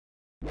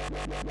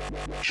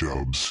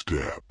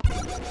Chubstep.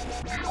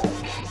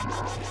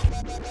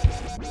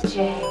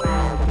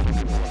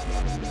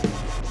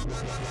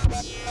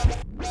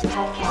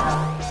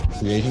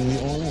 Creating the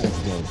oil of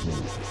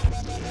government.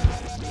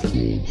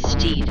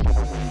 Steed.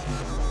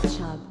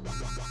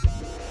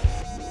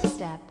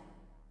 Step.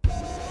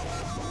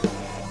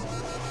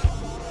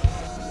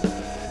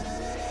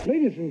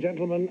 Ladies and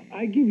gentlemen,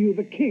 I give you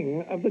the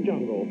king of the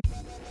jungle.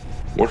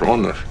 What's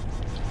on this?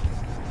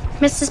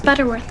 Mrs.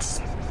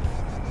 Butterworth's.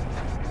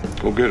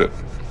 Go get it.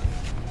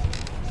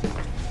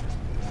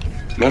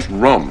 That's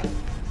rum.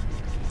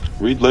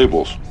 Read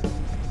labels.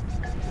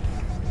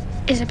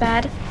 Is it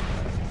bad?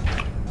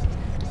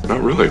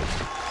 Not really.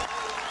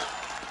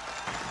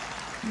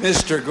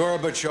 Mr.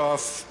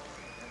 Gorbachev,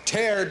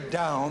 tear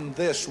down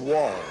this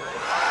wall.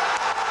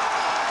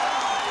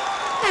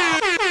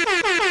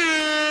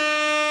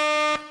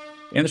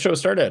 And the show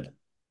started.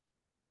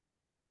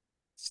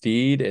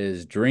 Steed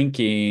is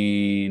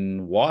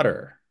drinking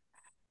water.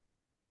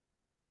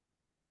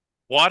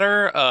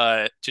 Water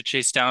to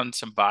chase down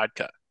some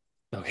vodka.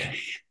 Okay.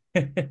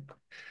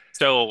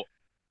 So,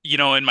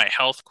 in my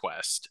health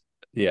quest,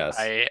 Yes.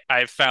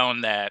 I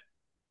found that,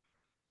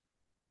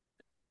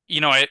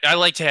 I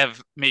like to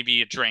have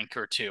maybe a drink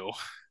or two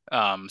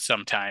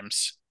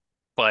sometimes,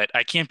 but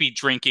I can't be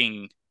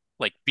drinking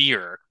like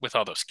beer with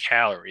all those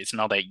calories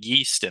and all that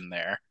yeast in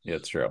there. Yeah,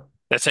 it's true.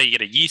 That's how you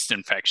get a yeast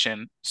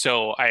infection.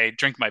 So I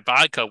drink my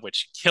vodka,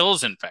 which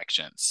kills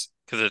infections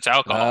because it's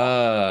alcohol.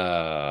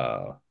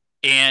 Oh.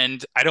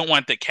 And I don't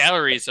want the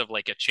calories of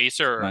like a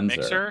chaser or a Cleanser.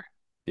 mixer.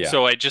 Yeah.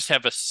 So I just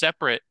have a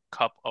separate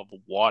cup of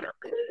water.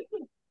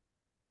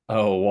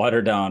 Oh,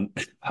 watered down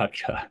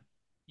vodka.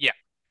 Yeah.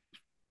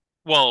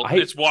 Well,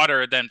 it's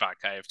water, then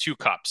vodka. I have 2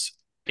 cups.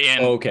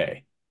 And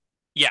Okay.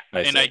 yeah,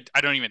 I and see.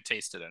 I don't even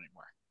taste it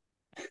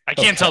anymore. I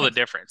can't tell the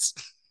difference.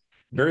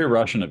 Very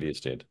Russian of you,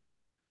 Steed.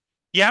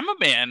 Yeah, I'm a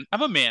man.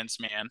 I'm a man's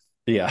man.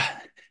 Yeah.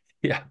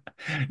 Yeah.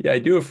 Yeah, I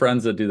do have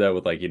friends that do that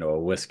with like, a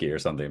whiskey or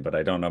something, but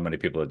I don't know many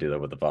people that do that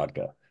with the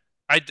vodka.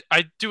 I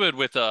do it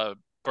with a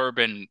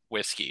bourbon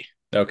whiskey.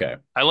 Okay.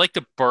 I like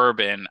the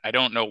bourbon. I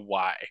don't know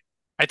why.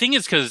 I think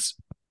it's because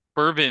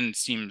bourbon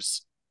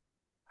seems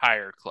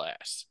higher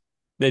class.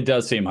 It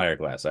does seem higher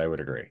class. I would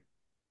agree.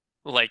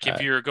 Like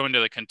if you're going to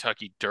the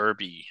Kentucky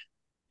Derby,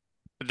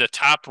 the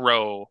top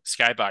row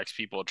skybox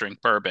people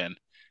drink bourbon.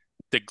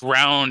 The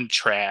ground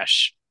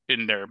trash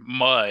in their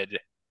mud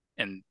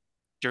and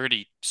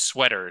dirty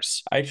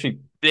sweaters,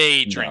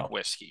 they drink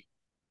whiskey.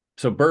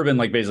 So bourbon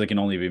like basically can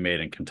only be made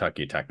in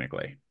Kentucky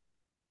technically.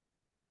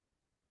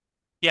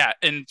 Yeah,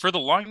 and for the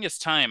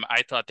longest time,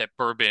 I thought that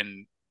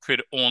bourbon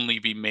could only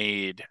be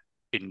made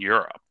in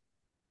Europe.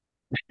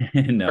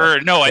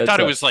 I thought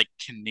it was like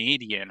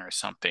Canadian or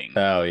something.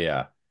 Oh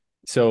yeah.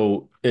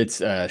 So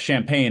it's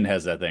Champagne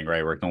has that thing,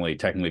 right? Where it can only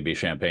technically be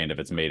champagne if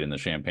it's made in the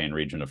Champagne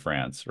region of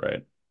France,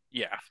 right?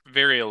 Yeah,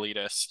 very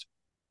elitist.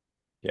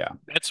 Yeah.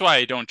 That's why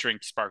I don't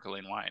drink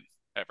sparkling wine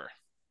ever.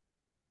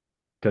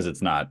 Because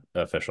it's not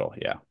official,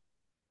 yeah.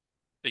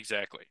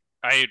 Exactly.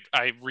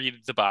 I read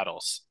the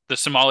bottles. The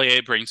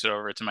sommelier brings it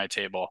over to my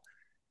table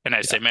and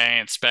I say, "May I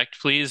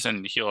inspect, please?"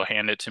 And he'll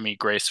hand it to me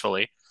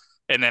gracefully.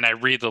 And then I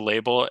read the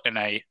label and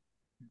I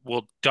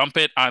will dump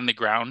it on the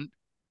ground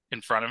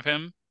in front of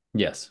him.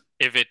 Yes.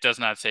 If it does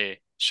not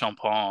say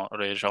Champagne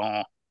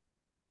Région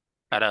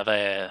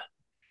Aravé.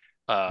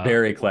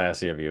 Very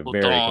classy of you.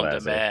 Very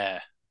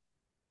classy.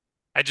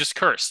 I just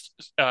cursed.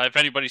 If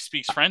anybody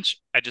speaks French,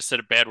 I just said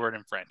a bad word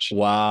in French.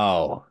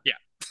 Wow. Yeah.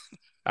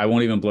 I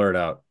won't even blur it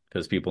out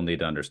because people need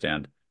to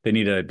understand. They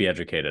need to be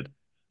educated.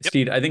 Yep.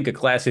 Steed, I think a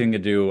classy thing to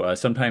do,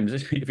 sometimes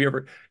if you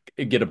ever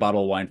get a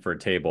bottle of wine for a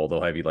table,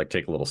 they'll have you like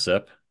take a little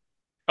sip.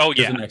 Oh,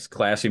 Here's yeah. the next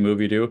classy move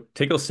you do.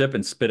 Take a sip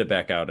and spit it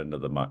back out into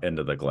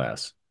the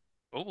glass.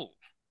 Oh.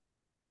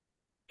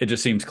 It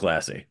just seems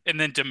classy. And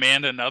then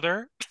demand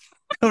another?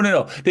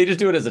 No. They just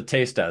do it as a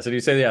taste test. And you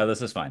say, yeah,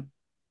 this is fine.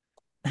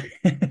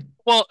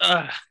 Well,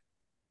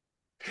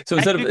 so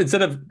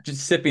instead of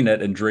just sipping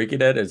it and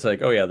drinking it, it's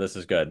like, oh yeah, this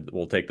is good.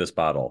 We'll take this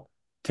bottle.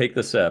 Take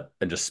the sip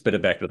and just spit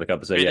it back to the cup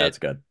and say, yeah, it's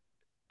good.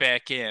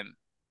 Back in.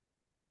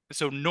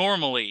 So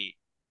normally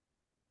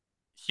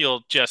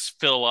he'll just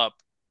fill up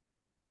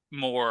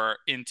more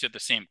into the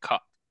same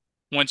cup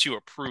once you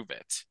approve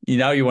it.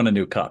 Now you want a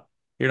new cup.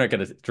 You're not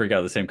going to drink out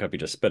of the same cup you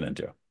just spit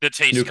into. The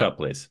taste new cup,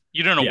 please.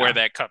 You don't know where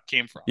that cup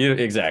came from.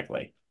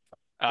 Exactly.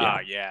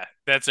 Yeah.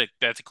 That's a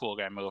cool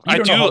guy move. You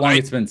don't know how long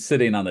it's been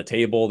sitting on the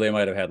table. They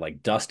might have had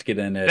like dust get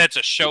in it. That's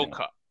a show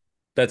cup.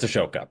 That's a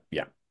show cup.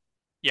 Yeah.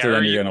 Yeah. So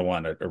then you're going to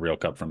want a real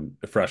cup from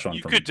a fresh one.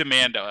 You could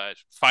demand a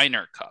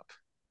finer cup.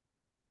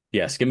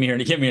 Yes, give me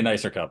a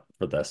nicer cup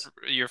for this.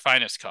 Your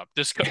finest cup.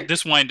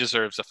 This wine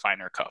deserves a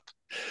finer cup.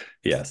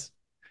 Yes,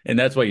 and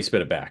that's why you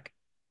spit it back.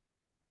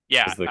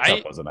 Yeah, because the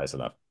cup wasn't nice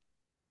enough.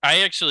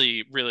 I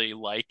actually really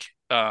like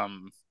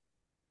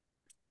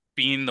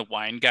being the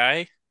wine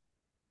guy.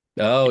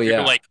 Oh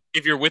yeah.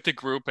 If you're with a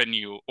group and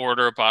you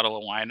order a bottle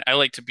of wine, I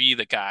like to be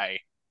the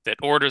guy that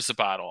orders the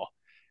bottle,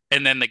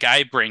 and then the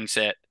guy brings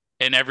it,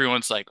 and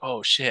everyone's like,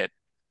 "Oh shit,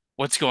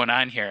 what's going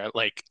on here?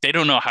 Like they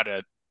don't know how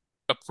to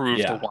approve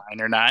the Yeah.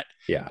 wine or not.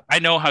 Yeah. I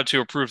know how to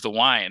approve the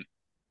wine.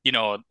 You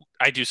know,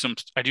 I do some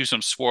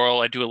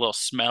swirl, I do a little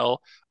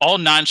smell, all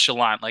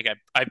nonchalant, like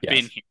I've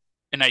been Yes. here.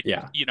 And I,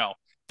 Yeah.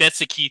 that's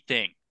the key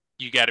thing.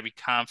 You got to be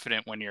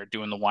confident when you're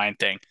doing the wine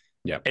thing.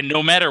 Yeah. And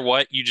no matter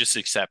what, you just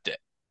accept it.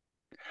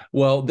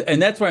 Well,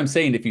 and that's why I'm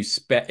saying if you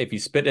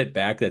spit it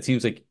back, that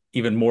seems like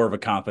even more of a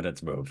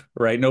confidence move,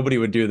 right? Nobody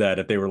would do that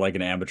if they were like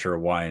an amateur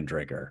wine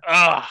drinker.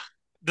 Ah,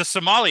 the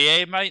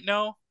sommelier might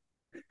know.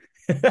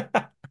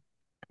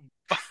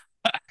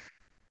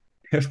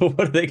 What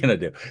are they going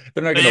to do?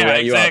 They're not going to Yeah,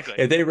 rat you out.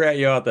 exactly. If they rat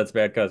you out, that's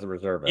bad customer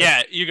service.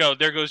 Yeah, you go,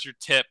 there goes your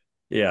tip.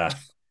 Yeah,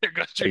 There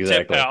goes your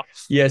tip, exactly. pal.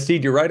 Yeah,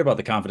 Steve, you're right about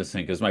the confidence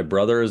thing because my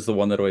brother is the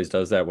one that always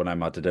does that when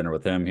I'm out to dinner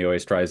with him. He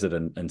always tries it,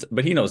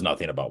 but he knows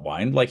nothing about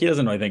wine. Like he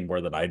doesn't know anything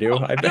more than I do.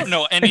 Oh, I don't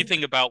know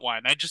anything about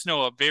wine. I just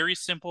know a very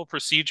simple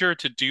procedure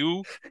to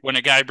do when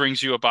a guy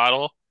brings you a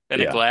bottle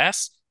and a Yeah.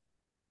 glass,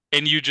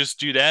 and you just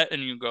do that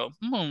and you go,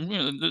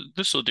 yeah,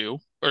 this will do.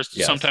 Or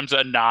Yes. sometimes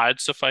a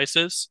nod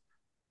suffices.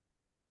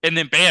 And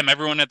then bam,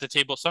 everyone at the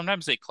table,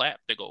 sometimes they clap.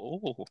 They go,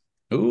 oh,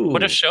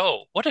 what a Ooh.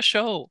 show. What a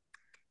show.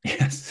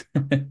 Yes.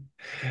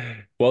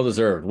 Well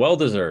deserved. Well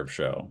deserved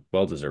show.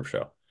 Well deserved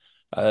show.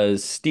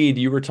 Steed,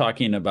 you were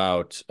talking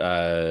about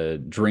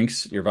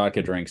drinks, your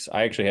vodka drinks.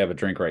 I actually have a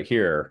drink right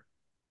here.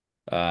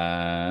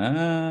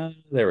 There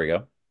we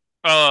go.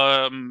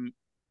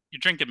 You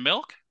drinking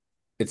milk?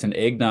 It's an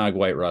eggnog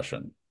white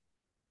Russian.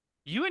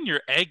 You and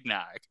your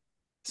eggnog.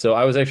 So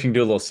I was actually gonna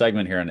do a little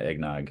segment here on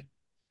eggnog.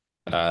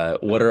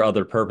 What are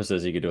other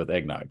purposes you could do with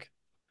eggnog?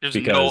 There's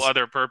no Because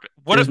other purpose.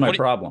 here's my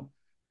problem.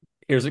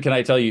 Can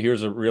I tell you,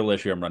 here's a real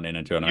issue I'm running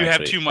into, and I'm You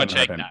have actually too having much a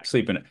hard time eggnog.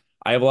 sleeping it.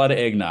 I have a lot of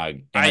eggnog,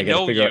 and I I got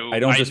to know figure out, you. I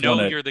don't I just want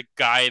know to, you're the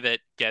guy that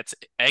gets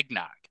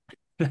eggnog.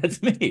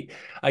 that's me.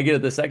 I get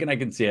it the second I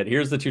can see it.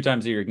 Here's the two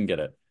times a year you can get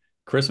it.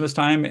 Christmas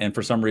time and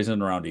for some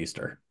reason around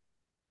Easter.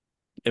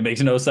 It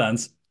makes no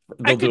sense.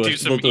 I They'll could do a do they'll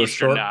some do a Easter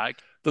short nog.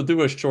 they'll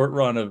do a short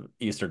run of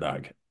Easter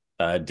dog.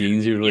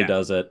 Dean's usually Yeah.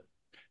 does it.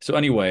 So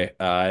anyway,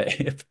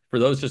 if, for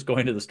those just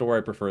going to the store,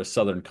 I prefer a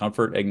Southern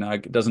Comfort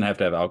eggnog. It doesn't have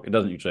to have alcohol. It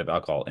doesn't usually have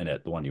alcohol in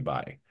it, the one you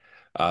buy.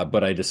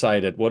 But I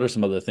decided, what are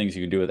some other things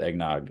you can do with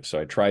eggnog? So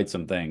I tried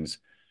some things.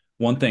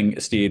 One thing,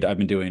 Steed, I've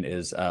been doing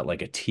is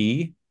like a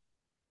tea.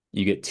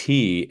 You get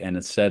tea, and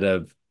instead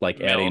of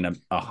like adding Milk.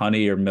 a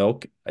honey or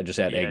milk, I just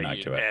add Yeah, eggnog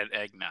you to it. add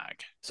eggnog.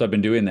 So I've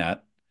been doing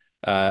that.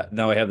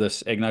 Now I have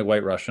this eggnog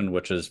white Russian,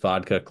 which is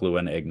vodka, Kahlua,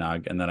 and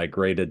eggnog, and then I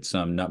grated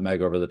some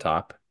nutmeg over the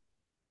top.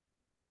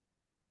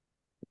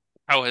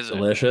 How is it?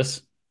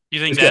 Delicious. You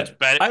think It's that's good.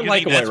 better? I You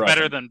like think a white that's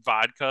better Russian. than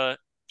vodka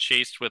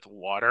chased with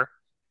water?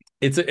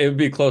 It would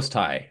be a close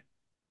tie.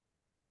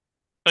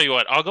 Tell you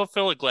what, I'll go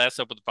fill a glass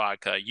up with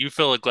vodka. You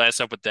fill a glass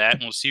up with that,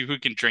 and we'll see who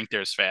can drink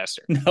theirs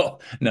faster. No,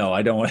 no,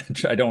 I don't want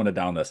to, I don't want to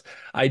down this.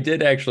 I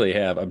did actually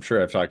have, I'm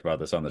sure I've talked about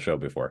this on the show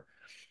before.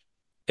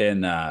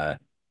 In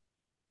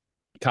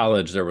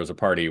college, there was a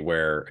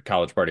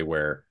college party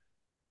where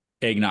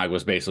eggnog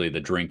was basically the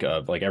drink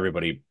of like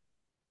everybody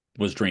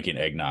was drinking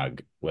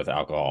eggnog with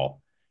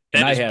alcohol.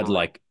 And That I is had brutal.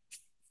 like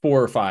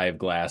 4 or 5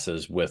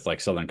 glasses with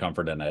like Southern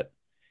Comfort in it.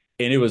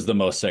 And it was the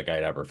most sick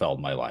I'd ever felt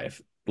in my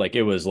life. Like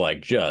it was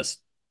like just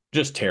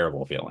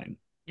terrible feeling.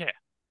 Yeah,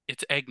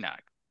 it's eggnog.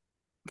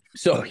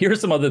 So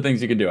here's some other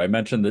things you can do. I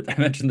mentioned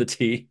the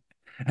tea.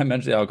 I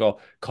mentioned the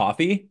alcohol.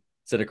 Coffee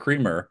instead of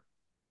creamer.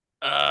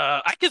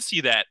 I could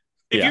see that.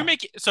 If you're Yeah.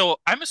 making, so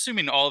I'm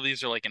assuming all of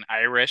these are like an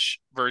Irish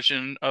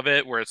version of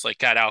it, where it's like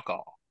got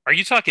alcohol. Are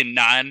you talking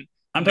non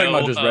I'm talking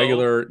about no just ho,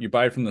 regular, you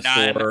buy it from the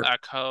non store. a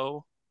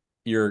co?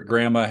 Your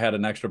grandma had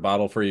an extra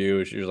bottle for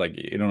you. She was like,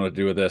 you don't know what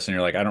to do with this. And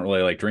you're like, I don't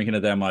really like drinking it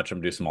that much. I'm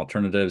gonna do some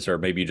alternatives, or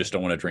maybe you just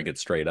don't want to drink it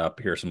straight up.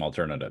 Here's some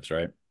alternatives,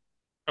 right?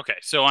 Okay,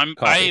 so I'm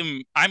Coffee.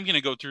 I'm I'm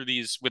gonna go through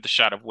these with a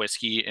shot of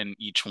whiskey in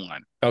each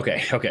one.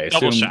 Okay, okay.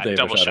 Double Assume shot, they have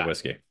a double shot of shot.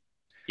 whiskey.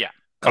 Yeah,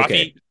 Okay,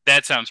 coffee.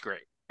 That sounds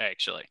great,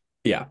 actually.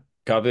 yeah.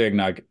 Coffee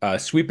eggnog.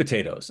 Sweet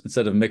potatoes.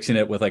 Instead of mixing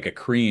it with like a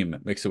cream,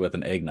 mix it with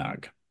an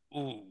eggnog.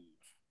 Ooh,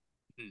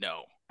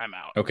 no, I'm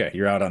out. Okay,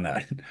 you're out on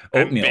that.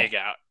 I'm big Oatmeal.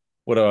 out.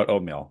 What about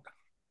oatmeal?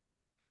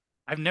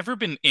 I've never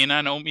been in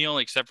on oatmeal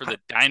except for the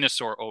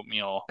dinosaur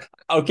oatmeal.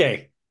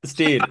 Okay,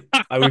 Steed.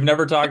 We've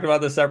never talked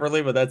about this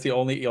separately, but that's the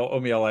only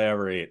oatmeal I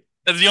ever eat.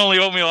 That's the only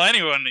oatmeal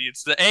anyone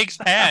needs. The eggs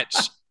hatch.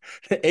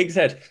 The eggs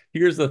hatch.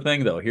 Here's the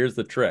thing, though. Here's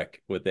the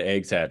trick with the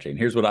eggs hatching.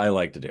 Here's what I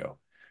like to do.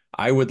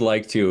 I would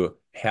like to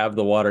have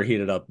the water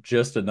heated up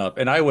just enough,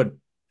 and I would.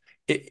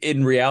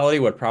 In reality,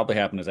 what probably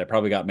happened is I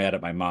probably got mad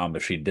at my mom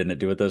if she didn't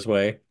do it this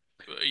way.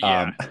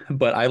 Yeah,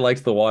 But I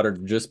liked the water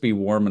to just be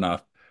warm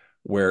enough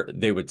where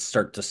they would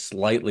start to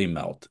slightly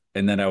melt,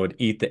 and then I would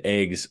eat the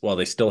eggs while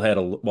the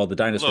a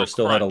dinosaur little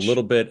still had a crunch.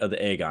 little bit of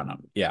the egg on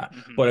them. Yeah,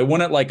 Hmm. but I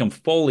wouldn't like them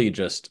fully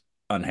just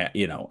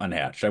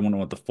unhatched. I wouldn't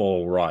want the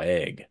full raw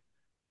egg,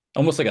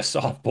 almost like a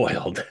soft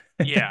boiled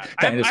Yeah,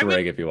 I dinosaur would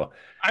egg, if you will.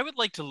 I would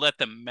like to let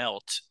them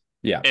melt,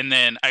 Yeah. and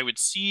then I would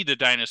see the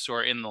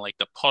dinosaur in the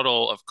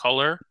puddle of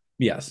color,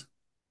 Yes.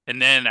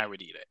 and then I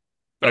would eat it.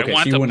 but I Okay,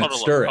 so want you the wouldn't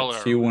puddle of stir it. color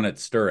So you around. wouldn't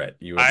stir it.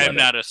 You would I let am it.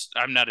 not a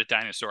I'm not a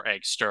dinosaur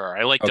egg stirrer.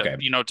 I like to, Okay.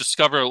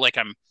 discover like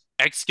I'm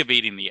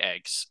excavating the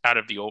eggs out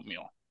of the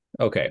oatmeal.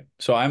 Okay.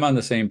 So I'm on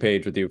the same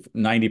page with you.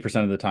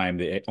 90% of the time,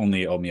 the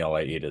only oatmeal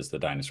I eat is the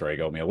dinosaur egg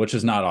oatmeal, which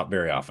is not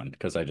very often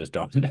because I just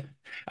don't.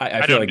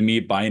 I I feel don't like me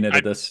buying it I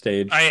at this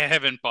I stage,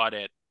 haven't bought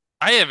it.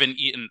 I haven't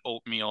eaten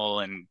oatmeal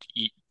in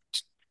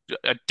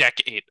a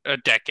decade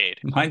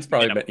mine's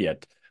probably been, minimum. yeah,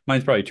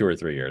 mine's probably 2 or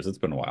 3 years. It's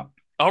been a while.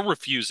 I'll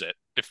refuse it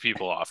if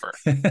people offer.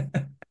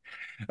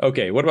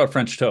 Okay, what about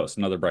French toast?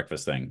 Another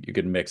breakfast thing. You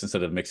could mix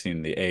instead of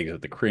mixing the eggs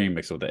with the cream,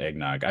 mix it with the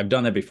eggnog. I've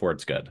done that before.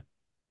 It's good.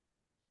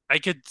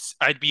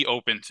 I'd be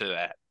open to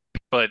that.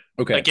 But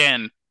Okay.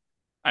 again,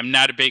 I'm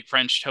not a big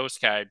French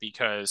toast guy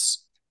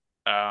because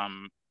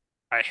um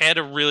I had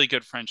a really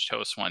good French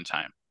toast one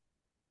time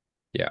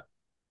Yeah.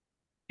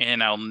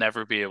 and I'll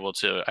never be able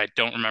to. I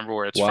don't remember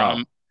where it's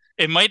from. Wow.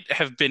 It might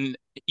have been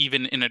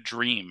even in a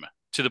dream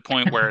to the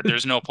point where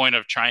there's no point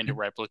of trying to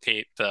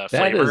replicate the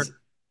That flavor. is,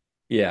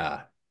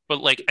 yeah.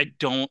 But like I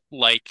don't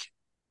like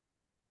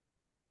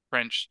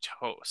French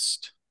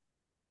toast.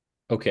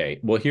 Okay.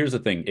 Well, here's the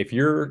thing. If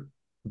you're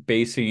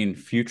basing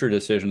future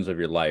decisions of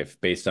your life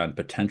based on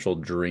potential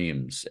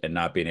dreams and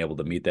not being able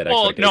to meet that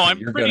Well, no, expectation,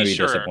 you're going to be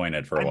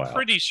disappointed for a I'm while.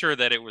 pretty sure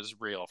that it was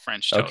real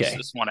French toast, Okay.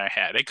 this one I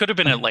had. It could have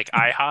been a like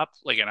IHOP,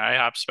 like an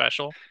IHOP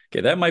special.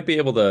 Okay. That might be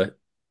able to,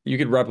 you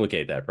could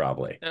replicate that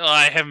probably. Well,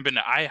 I haven't been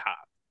to IHOP.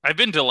 I've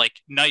been to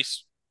like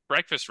nice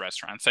breakfast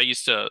restaurants. I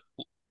used to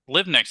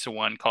live next to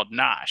one called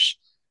Nosh,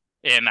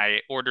 and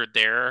I ordered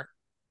there.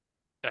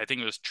 I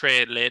think it was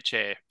tres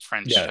leche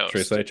French Yeah.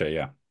 Tres toast, leche.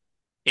 Yeah.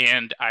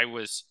 and I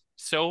was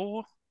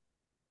so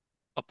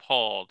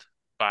appalled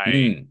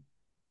by Mm,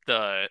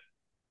 the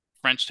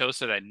French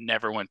toast that I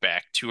never went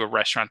back to a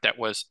restaurant that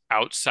was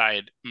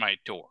outside my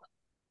door.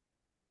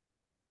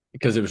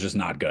 because it was just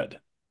not good.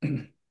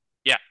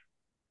 Yeah,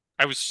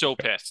 I was so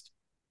pissed.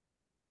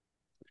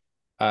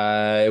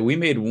 We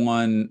made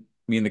one,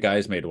 me and the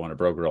guys made one at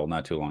Bro Grill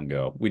not too long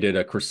ago. We did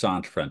a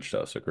croissant French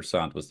toast. A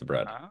croissant was the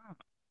bread. Ah,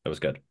 That was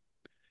good.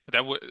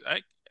 that would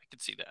I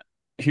could see that.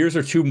 Here's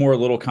are two more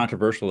little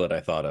controversial that I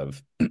thought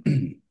of.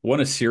 One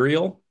is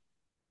cereal.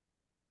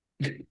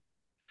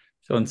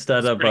 So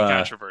instead It's of pretty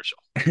controversial.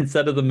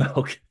 instead of the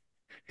milk,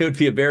 it would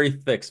be a very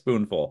thick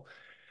spoonful,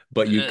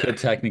 but you Ugh. could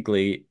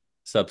technically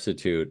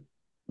substitute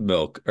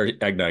milk or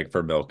eggnog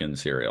for milk in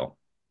cereal.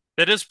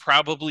 That is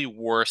probably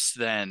worse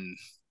than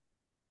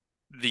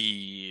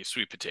the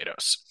sweet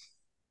potatoes.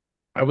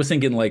 I was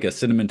thinking like a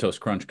cinnamon toast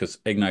crunch because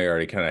eggnog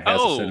already kind of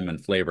has a Oh, cinnamon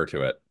flavor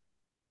to it.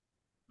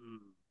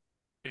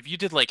 if you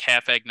did like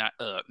half egg, not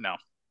no,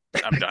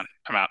 I'm done.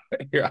 I'm out.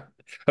 Yeah.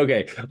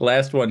 Okay.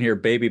 Last one here,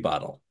 baby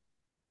bottle.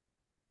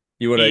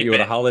 You want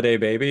a It. holiday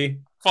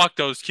baby? Fuck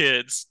those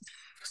kids.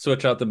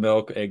 Switch out the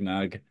milk,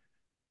 eggnog,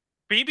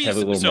 have a Babies.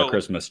 little more So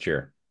Christmas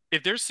cheer.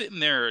 if they're sitting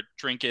there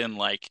drinking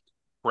like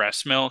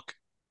breast milk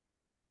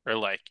or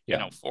like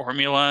Yeah.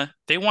 formula,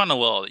 they want a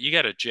little. You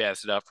got to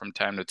jazz it up from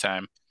time to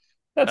time.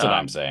 That's what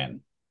I'm Um,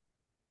 saying.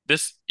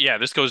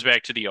 this goes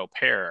back to the au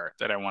pair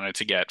that I wanted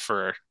to get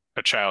for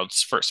a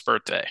child's first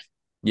birthday,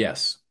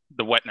 Yes.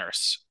 the wet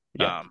nurse.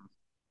 Yep.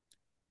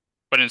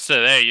 But instead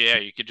of that, yeah,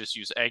 you could just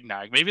use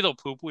eggnog. Maybe they'll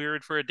poop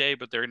weird for a day,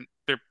 but they're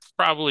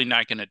probably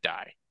not gonna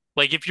die.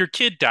 Like if your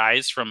kid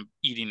dies from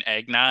eating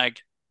eggnog,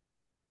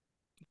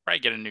 probably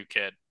get a new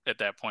kid at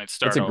that point.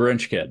 That's Start a over.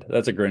 Grinch kid.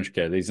 That's a Grinch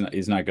kid.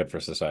 He's not good for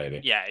society.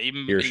 Yeah, He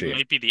or he she.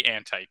 might be the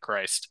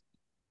Antichrist.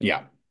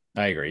 Yeah.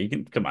 I agree. You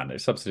can come on,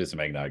 substitute some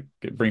eggnog.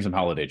 Bring some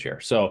holiday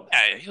cheer. So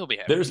Yeah, he'll be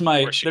happy.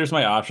 Of course, she. there's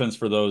my options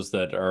for those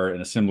that are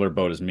in a similar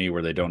boat as me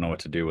where they don't know what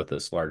to do with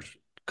this large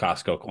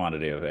Costco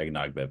quantity of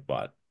eggnog they've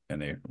bought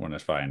and they want to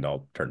find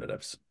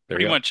alternatives. There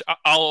Pretty you go. much,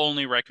 I'll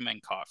only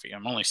recommend coffee.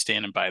 I'm only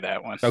standing by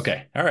that one.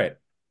 Okay. All right.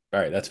 All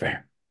right. That's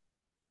fair.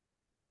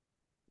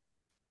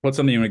 What's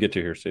something you want to get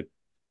to here, Steve?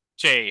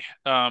 Jay,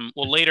 well,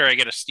 later I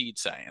get a Steed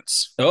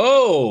Science.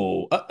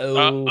 Oh,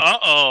 uh-oh.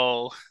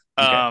 Uh-oh.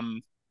 Okay.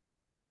 Um,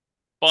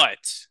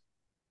 but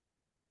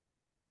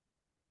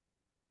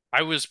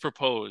I was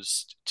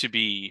proposed to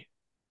be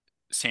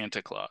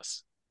Santa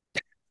Claus.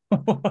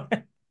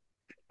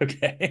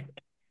 Okay.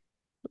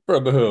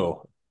 From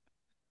who?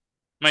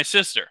 My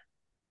sister,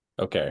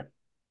 Okay.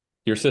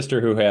 Your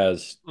sister who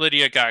has,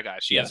 Lydia Gaga,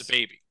 she has a yes,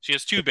 baby. She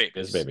has two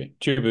his babies. baby.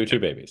 Two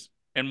babies.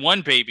 And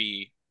one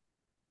baby,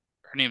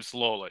 her name's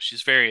Lola.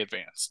 She's very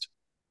advanced.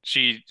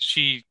 She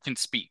can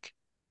speak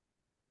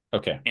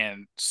Okay.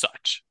 and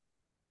such.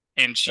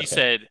 And she Okay.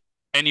 said,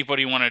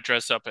 anybody want to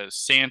dress up as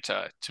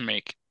Santa to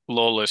make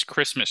Lola's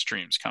Christmas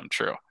dreams come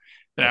true?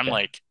 And I'm Okay.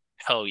 like,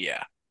 hell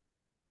yeah.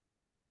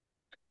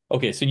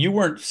 Okay. So you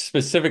weren't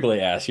specifically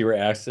asked, you were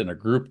asked in a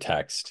group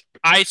text.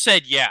 I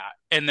said yeah.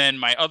 And then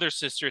my other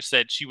sister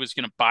said she was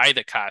going to buy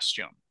the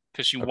costume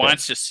because she Okay.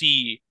 wants to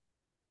see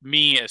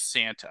me as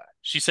Santa.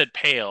 She said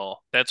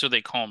pale. That's what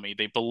they call me.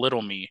 They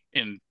belittle me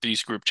in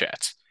these group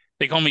chats.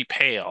 They call me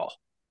pale.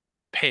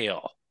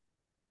 Pale.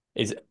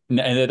 And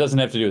it doesn't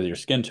have to do with your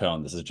skin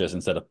tone. This is just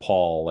instead of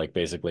Paul, like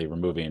basically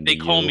removing They the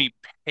call U. me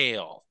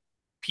pale.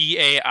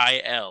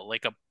 Pail.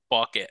 Like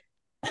bucket.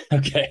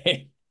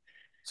 Okay.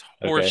 It's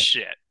horse Okay.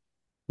 shit.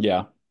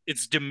 Yeah,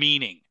 It's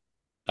demeaning.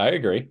 I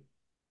agree.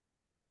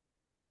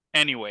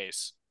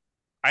 Anyways,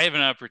 I have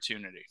an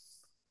opportunity.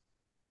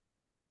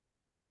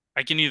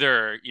 I can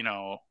either,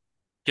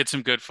 get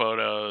some good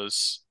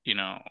photos,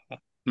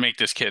 make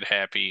this kid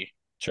happy,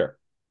 Sure.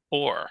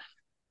 or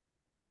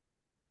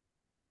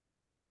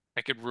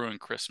I could ruin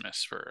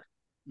Christmas for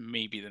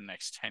maybe the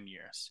next 10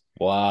 years.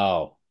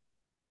 Wow.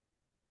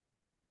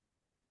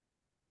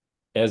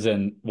 As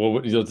in,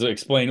 let's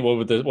explain what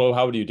would the, well,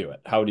 how would you do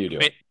it? How do you do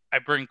it? I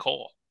bring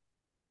coal.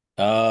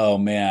 Oh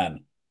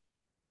man.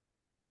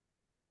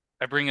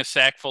 I bring a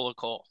sack full of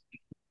coal.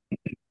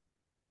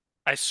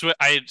 I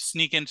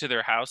sneak into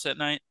their house at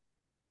night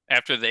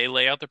after they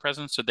lay out the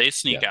presents. So they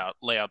sneak Yeah. out,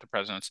 lay out the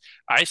presents.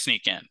 I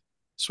sneak in,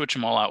 switch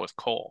them all out with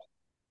coal.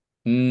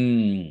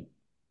 Hmm.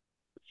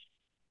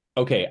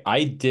 Okay,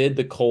 I did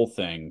the coal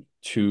thing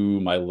to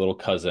my little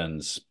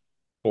cousins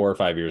 4 or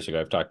 5 years ago.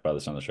 I've talked about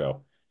this on the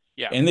show.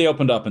 Yeah. And they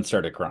opened up and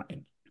started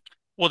crying.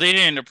 Well, they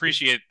didn't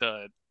appreciate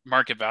the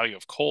market value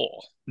of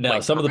coal, Now,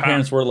 like some per of the pound.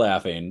 parents were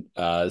laughing.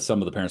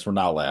 Some of the parents were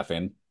not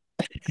laughing.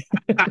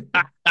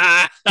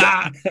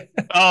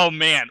 Oh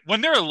man,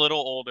 when they're a little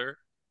older,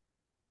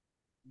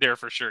 they're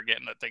for sure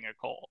getting a thing of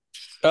coal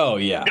Oh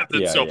yeah, because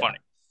it's yeah, so yeah. funny.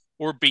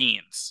 Or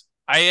beans.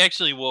 I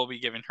actually will be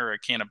giving her a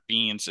can of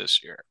beans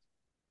this year,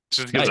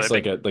 just because I Nice,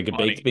 think like a it's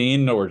baked funny.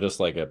 bean or just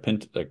like a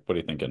pint. Like, what are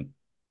you thinking?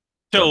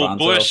 So Garbanzo?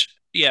 Bush,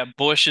 yeah,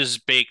 Bush's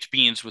baked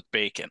beans with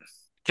bacon,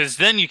 because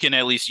then you can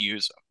at least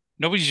use them.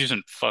 Nobody's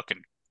using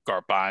fucking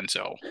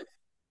garbanzo.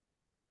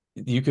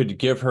 You could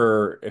give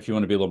her, if you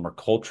want to be a little more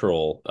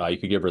cultural, you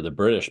could give her the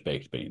British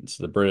baked beans.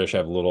 The British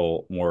have a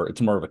little more, it's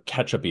more of a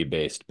ketchupy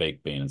based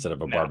baked bean instead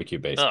of a No, barbecue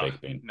based ugh,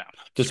 baked bean. no,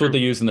 Just what screw. they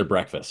use in their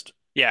breakfast.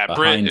 Yeah,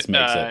 Heinz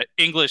makes it.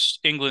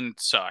 England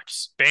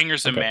sucks. Okay.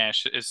 Bangers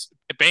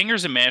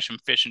and mash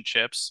and fish and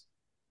chips.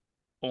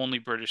 Only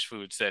British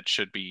foods that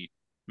should be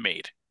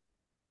made.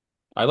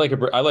 I like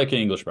an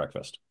English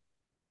breakfast.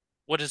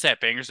 What is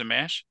that? Bangers and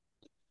mash?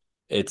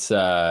 It's like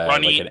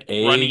Runny, an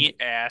runny egg.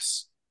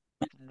 ass.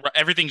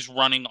 Everything's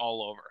running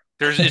all over.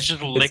 It's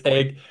just It's liquid.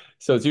 egg.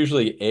 So it's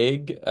usually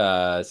egg,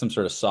 some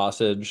sort of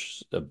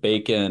sausage, a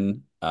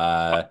bacon,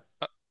 A,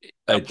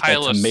 a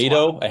pile of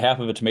slop. tomato, a half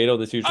of a tomato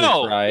that's usually Oh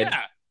fried,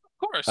 yeah, of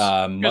course.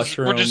 Because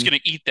we're just mushroom, gonna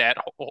eat that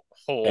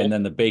and whole.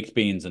 then the baked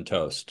beans and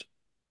toast.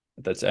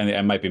 I mean,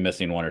 I might be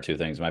missing one or two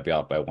things, might be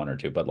off by one or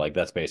two, but like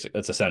that's basic.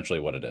 That's essentially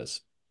what it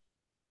is.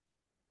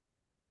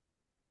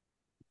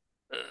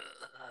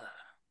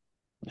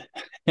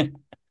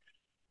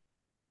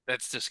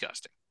 That's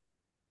disgusting.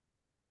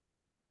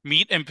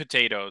 Meat and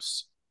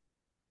potatoes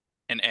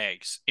and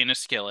eggs in a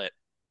skillet.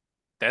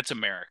 That's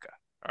America.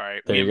 All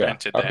right, There we you go.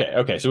 invented that. Okay,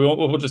 okay. So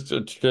we'll just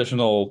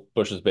traditional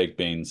Bush's baked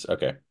beans.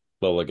 Okay,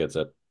 Lola gets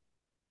it.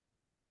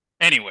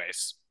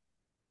 Anyways,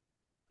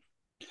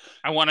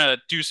 I want to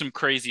do some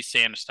crazy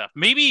Santa stuff.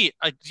 Maybe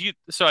I do.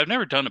 So I've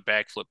never done a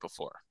backflip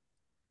before,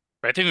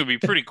 but I think it would be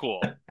pretty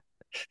cool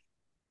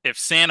if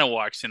Santa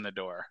walks in the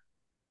door,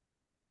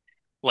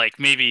 like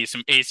maybe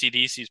some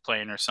AC/DC's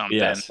playing or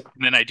something, and Yes.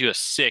 then I do a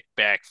sick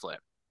backflip.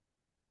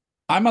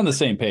 I'm on the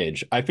same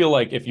page. I feel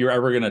like if you're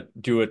ever gonna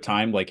do a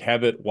time, like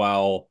have it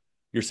while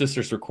your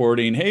sister's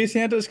recording, hey,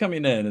 Santa's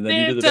coming in, and then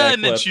you do the Santa,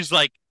 and then backflip. she's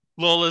like,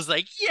 Lola's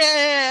like,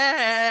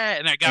 yeah,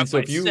 and I And got so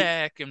my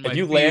sack and if my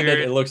you land it,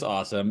 beard. it looks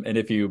awesome. And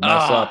if you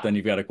mess up, Ah, then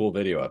you've got a cool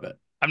video of it.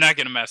 I'm not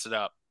gonna mess it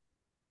up.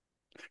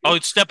 Oh,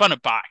 it's step on a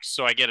box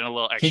so I get a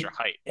little extra Can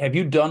height. have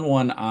you done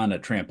one on a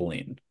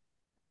trampoline?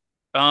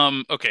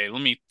 Okay,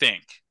 let me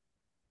think.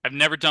 I've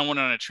never done one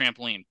on a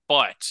trampoline,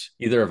 but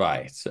Either have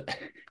I. So,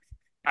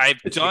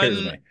 I've it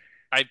scares done me.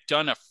 I've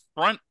done a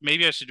front.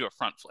 Maybe I should do a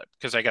front flip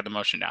because I got the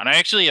motion down. I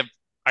actually have.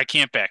 I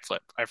can't backflip.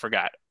 I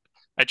forgot.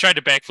 I tried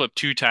to backflip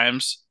 2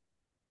 times,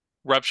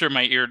 ruptured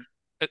my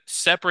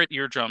separate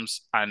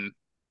eardrums on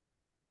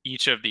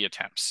each of the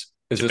attempts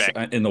Is to this back.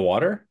 in the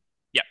water?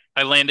 Yeah,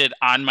 I landed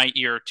on my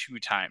ear 2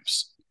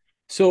 times.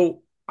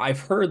 So I've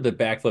heard that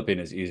backflipping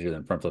is easier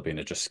than front flipping.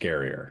 It's just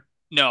scarier.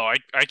 No,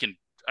 I can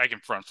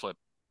front flip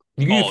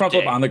You can all front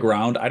flip day on the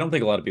ground. I don't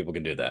think a lot of people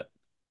can do that.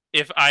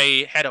 if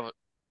I had a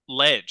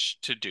ledge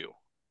to do.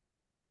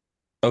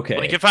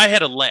 Like Okay. if I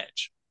had a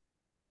ledge.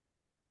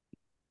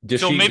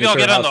 So maybe Does I'll her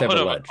get on house the have a hood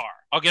of a ledge? car.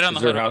 I'll get on the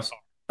Is her hood of a house? car.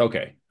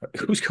 Okay.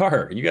 Whose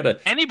car?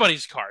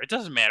 Anybody's car. It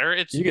doesn't matter.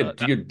 You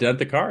could dent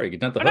the car. You could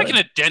dent the I'm not hood.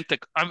 gonna dent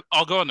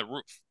I'll go on the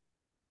roof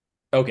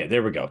Okay,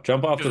 there we go.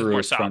 Jump off because the it's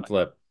more roof, solid. front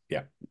flip.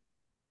 Yeah.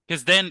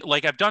 Because then,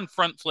 like I've done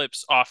front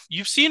flips off.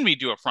 You've seen me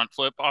do a front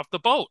flip off the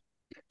boat.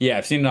 Yeah,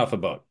 I've seen it off a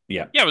boat.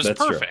 Yeah, Yeah, it was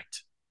that's true.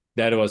 perfect.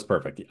 That was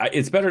perfect.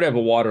 It's better to have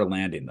a water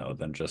landing though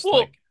than just Well,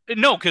 like,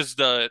 no, because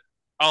the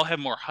I'll have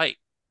more height,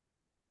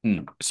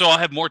 hmm, so I'll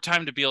have more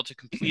time to be able to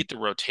complete the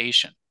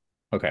rotation,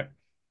 okay.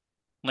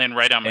 land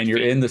right on my And you're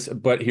feet. in this,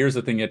 but here's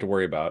the thing you have to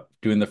worry about.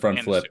 Doing the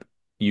front And the suit. flip,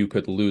 you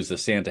could lose the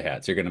Santa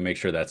hat. So you're going to make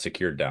sure that's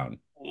secured down.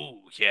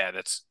 Ooh, yeah,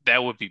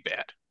 that would be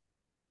bad.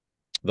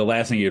 The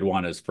last thing you'd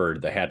want is for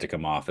the hat to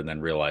come off and then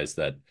realize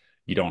that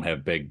you don't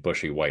have big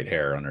bushy white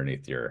hair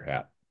underneath your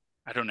hat.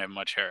 I don't have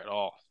much hair at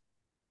all.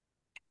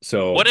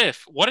 So,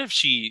 What if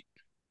she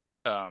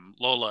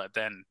Lola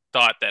then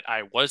thought that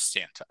I was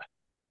Santa?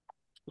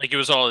 Like it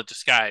was all a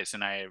disguise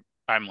and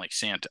I'm like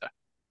Santa.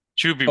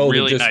 She would be oh,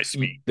 that really just nice to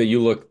me. that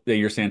you look that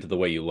you're Santa the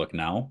way you look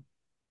now.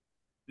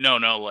 No,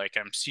 no, like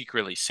I'm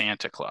secretly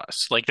Santa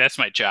Claus. Like that's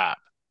my job.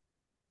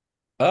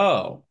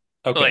 Oh,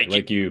 okay. Like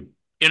Like you,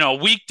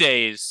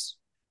 weekdays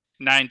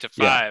 9 to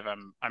yeah. 5,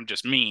 I'm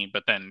just me,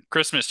 but then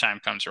Christmas time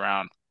comes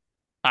around,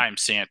 I'm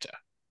Santa.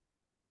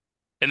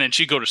 And then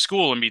she'd go to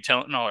school and be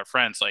telling all her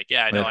friends, like,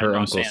 yeah, That I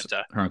know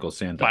Santa. her uncle's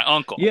Santa. My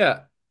uncle.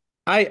 Yeah,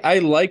 I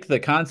like the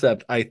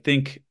concept. I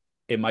think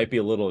it might be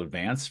a little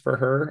advanced for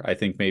her. I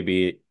think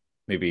maybe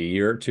a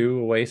year or two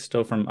away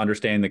still from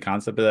understanding the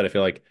concept of that. I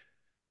feel like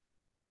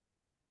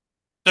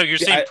So you're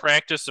yeah, saying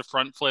practice the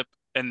front flip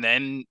and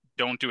then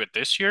don't do it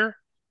this year?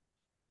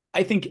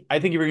 I think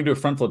if you're gonna do a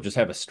front flip, just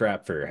have a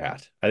strap for your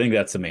hat. I think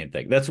that's the main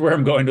thing. That's where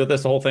I'm going with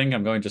this whole thing.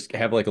 I'm going just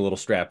have like a little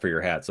strap for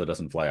your hat so it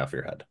doesn't fly off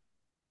your head.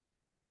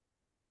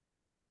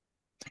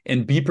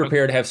 And be Okay.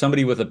 prepared to have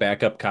somebody with a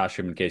backup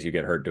costume in case you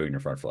get hurt doing your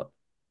front flip.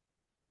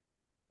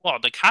 Well,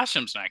 the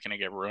costume's not going to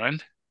get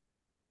ruined.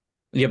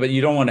 Yeah, but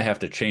you don't want to have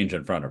to change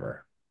in front of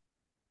her.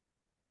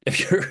 They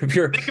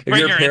could If bring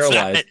you're her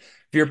inside. paralyzed,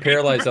 if you're They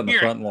could paralyzed on the bring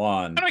her. front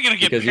lawn I'm not going to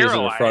get because you just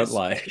did a front paralyzed.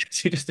 line,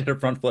 you just did a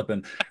front flip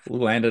and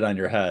landed on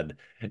your head,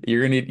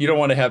 you don't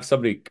want to have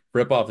somebody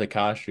rip off the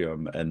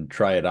costume and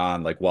try it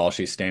on like while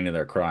she's standing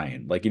there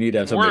crying. Like you need to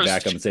have somebody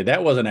back up Worst. and say,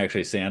 that wasn't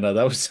actually Santa,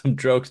 that was some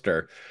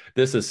jokester.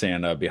 This is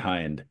Santa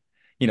behind.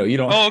 You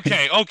don't Oh,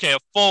 okay, okay, a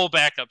full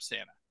backup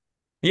Santa.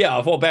 yeah,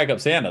 a full backup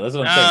Santa. That's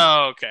what I'm saying.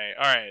 Oh, okay,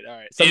 all right.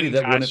 Somebody In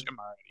that wouldn't costume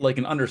already. like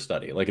an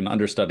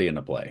understudy in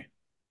a play.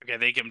 Okay,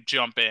 they can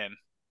jump in.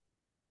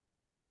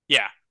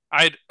 Yeah,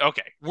 I'd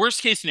okay.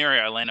 Worst case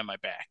scenario, I land on my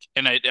back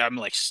and I'm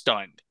like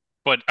stunned,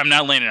 but I'm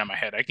not landing on my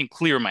head. I can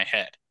clear my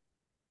head.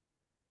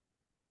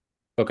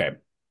 Okay.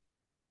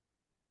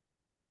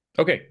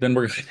 Okay, then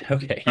we're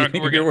okay. All right,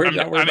 we're You're good. worried,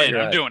 not worried I'm about in. your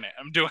I'm head. doing it.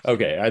 I'm doing it.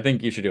 Okay, I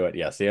think you should do it.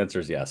 Yes, the answer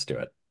is yes, do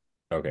it.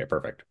 Okay,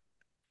 perfect.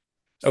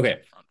 Stupid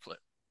Okay, front flip.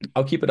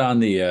 I'll keep it on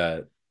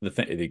the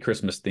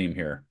Christmas theme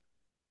here.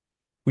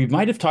 We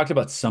might have talked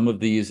about some of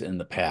these in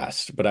the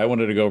past, but I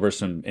wanted to go over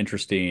some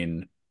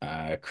interesting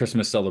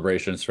Christmas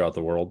celebrations throughout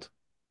the world.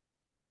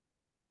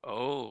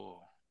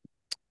 Oh,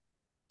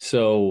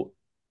 So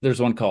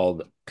there's one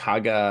called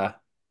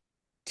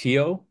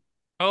Tio.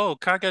 oh,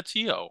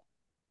 Cagatio.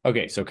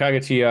 Okay, so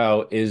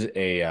Tio is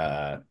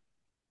a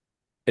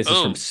this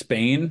is from Oh,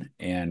 Spain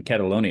and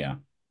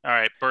Catalonia. all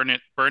right. Burn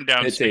it. Burn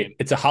down Spain.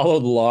 It's a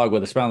hollowed log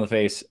with a smile on the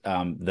face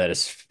that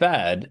is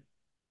fed,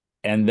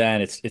 and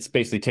then it's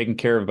basically taken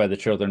care of by the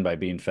children by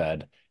being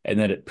fed, and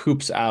then it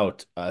poops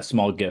out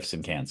small gifts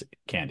and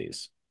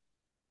candies.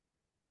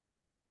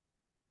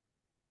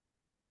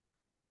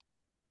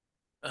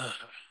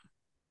 Ugh.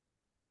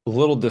 A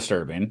little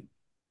disturbing.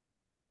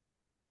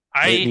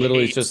 It I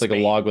literally is hate just like a Spain.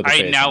 log with a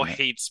I face now on it.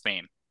 hate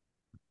Spain.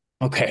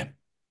 Okay.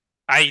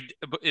 I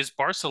is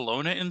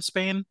Barcelona in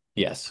Spain?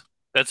 Yes.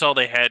 That's all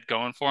they had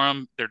going for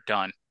them. They're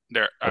done.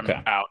 I'm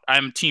Okay. out.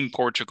 I'm Team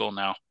Portugal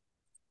now.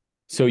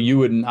 So you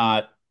would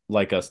not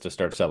like us to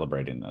start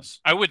celebrating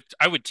this. I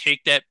would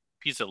take that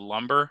piece of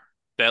lumber,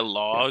 that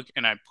Yeah. log,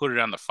 and I'd put it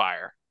on the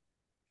fire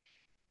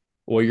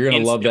Well, you're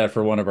gonna love that instantly.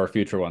 for one of our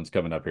future ones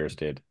coming up here,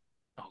 Steed.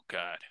 Oh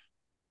God.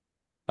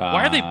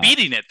 Why are they Uh,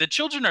 beating it? The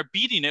children are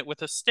beating it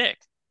with a stick.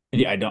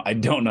 yeah, I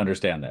don't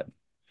understand that.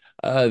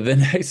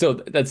 Then so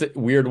that's a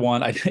weird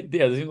one.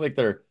 Yeah, it seems like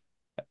the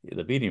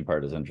beating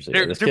part is interesting.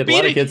 They're This they're kid, a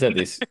lot of beating kids have they're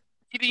these.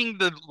 beating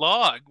the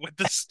log with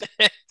the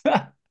stick.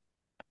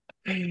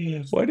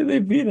 Why do they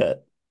beat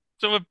it?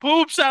 So it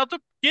poops out the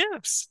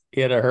gifts.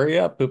 He had to hurry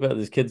up, poop out.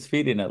 This kid's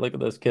feeding it. Look at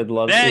this kid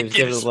loves. He That was kid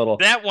giving it a is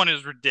little. that one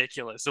is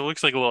ridiculous. It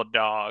looks like a little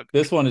dog.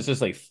 This one is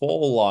just like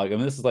full log. I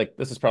mean, this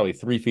is probably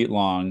 3 feet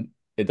long.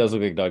 It does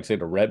look like a dog. It's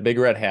got a big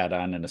red hat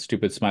on and a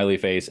stupid smiley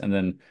face, and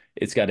then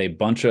it's got a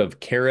bunch of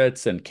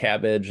carrots and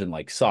cabbage and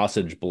like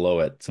sausage below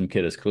it. Some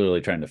kid is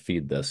clearly trying to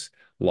feed this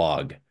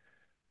log.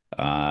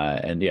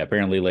 And yeah,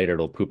 apparently later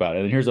it'll poop out.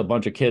 And here's a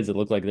bunch of kids that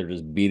look like they're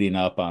just beating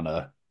up on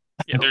a.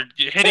 Yeah, they're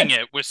hitting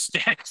it with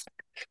sticks.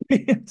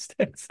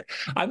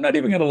 I'm not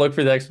even going to look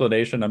for the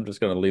explanation. I'm just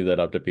going to leave that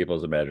up to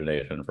people's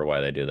imagination for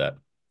why they do that.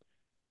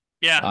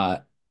 Yeah, Uh,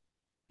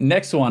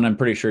 Next one, I'm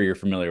pretty sure you're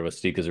familiar with,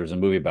 Steve, because there's a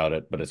movie about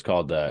it, but it's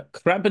called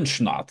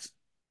Krampenschnott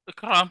the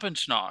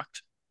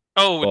Krampensnacht.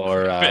 Oh,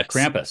 or Krampus.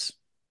 Krampus.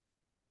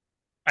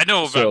 I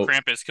know about So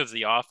Krampus because of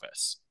The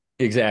Office.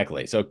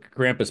 exactly. So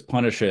Krampus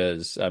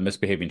punishes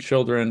misbehaving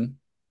children.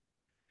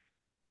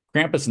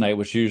 Krampus night,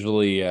 which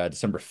usually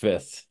December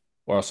 5th,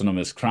 or also known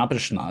as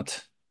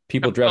Krampusnacht,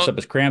 people dress Oh, up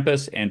as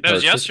Krampus and that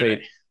was yesterday.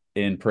 participate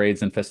in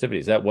parades and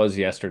festivities. That was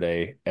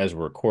yesterday as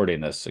we're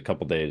recording this, a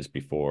couple days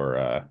before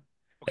as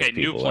Okay,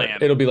 new people are. plan.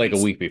 It'll be like a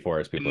week before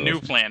as people are New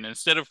listening. plan.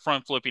 Instead of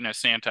front flipping as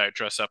Santa, I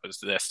dress up as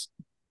this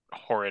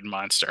horrid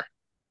monster.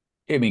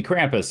 I mean,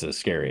 Krampus is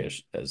scary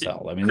as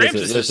hell. I mean,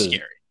 Krampus is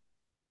scary.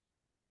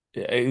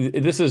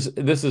 this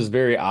is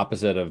very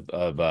opposite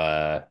of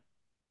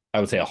I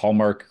would say a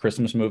Hallmark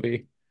Christmas movie.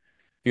 If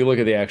you look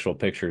at the actual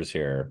pictures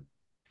here,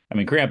 I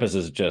mean, Krampus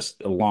is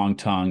just a long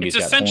tongue. It's He's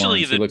got essentially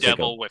horns. He the looks like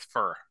devil with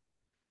fur.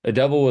 a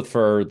devil with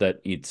fur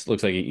that eats,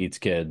 looks like he eats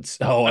kids.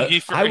 Oh,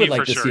 I would He for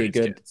like to sure see a eats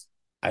good, kids.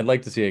 I'd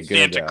like to see a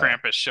good, Santa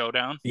Krampus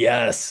showdown.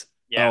 yes.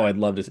 Oh, Yeah, I'd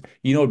love to.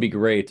 You know, it'd be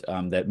great.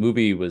 That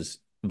movie was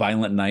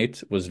Violent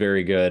Night was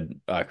very good.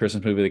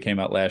 Christmas movie that came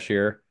out last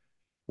year,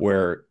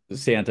 where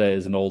Santa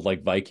is an old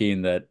like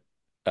Viking that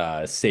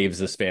saves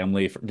his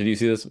family. Did you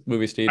see this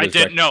movie, Steve? It I was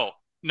didn't direct. know.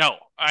 No,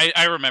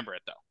 I remember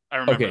it though. I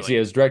Okay, remember so yeah, like it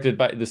was directed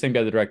by the same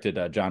guy that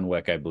directed John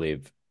Wick, I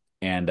believe.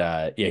 And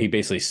yeah, he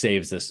basically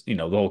saves this. You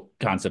know, the whole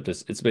concept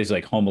is it's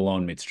basically like Home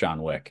Alone meets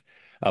John Wick.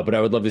 But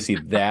I would love to see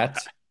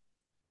that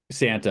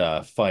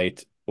Santa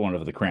fight one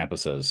of the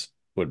Krampuses.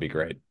 Would be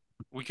great.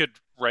 we could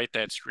write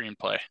that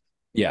screenplay.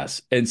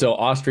 Yes. And so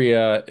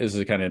Austria is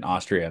kind of in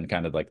Austria and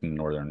kind of like the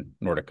northern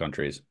Nordic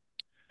countries.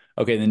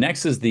 Okay, the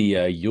next is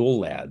the Yule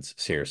Lads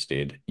here,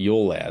 Steed.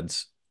 Yule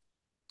Lads.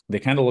 They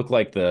kind of look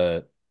like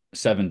the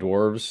Seven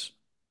Dwarves,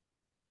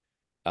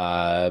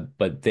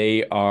 but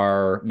they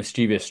are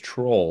mischievous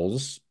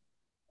trolls,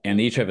 and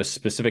they each have a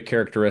specific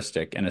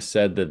characteristic and is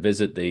said to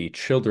visit the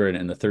children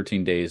in the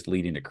 13 days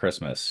leading to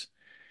Christmas.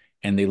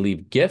 And they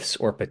leave gifts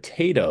or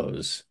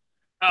potatoes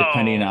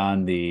depending Oh,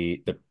 on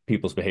the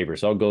people's behavior.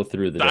 So I'll go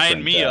through the sign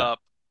different me up.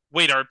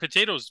 Wait, are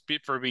potatoes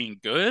for being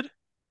good?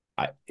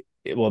 I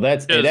well,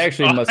 that's it Because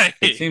actually must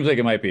it seems like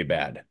it might be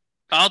bad.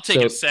 I'll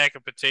take a So sack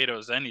of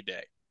potatoes any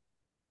day.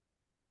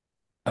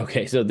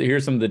 okay, so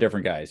here's some of the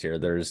different guys here.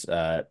 There's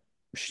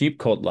Sheep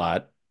Coat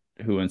Lot,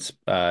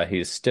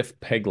 he's stiff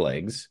peg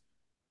legs.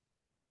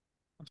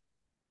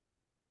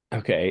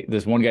 Okay,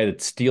 there's one guy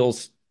that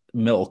steals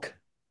milk.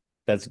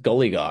 That's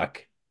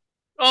Gullygawk.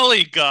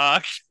 Holy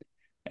gosh,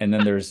 And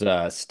then there's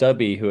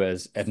Stubby, who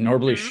has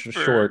abnormally super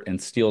short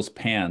and steals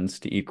pans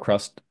to eat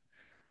crust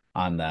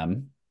on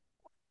them.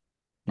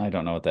 I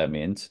don't know what that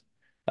means.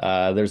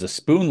 There's a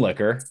spoon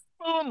licker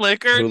spoon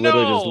liquor. who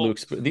literally just No.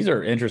 lukes. These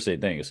are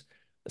interesting things.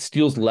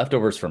 Steals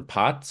leftovers from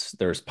pots.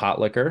 There's pot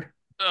licker,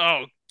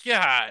 Oh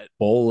God,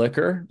 bowl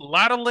licker. a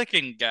lot of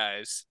licking,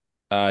 guys.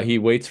 He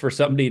waits for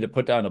somebody to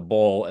put down a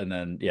bowl and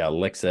then, yeah,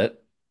 licks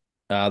it.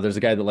 There's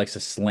a guy that likes to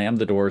slam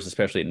the doors,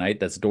 especially at night.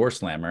 That's door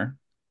slammer.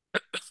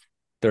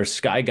 There's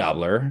Sky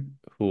Gobbler,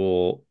 who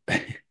will,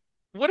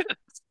 What is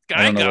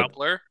I Sky don't know what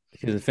Gobbler?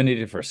 his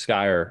affinity for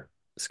Sky or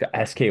Sky,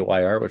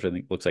 SKYR, which I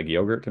think looks like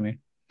yogurt to me.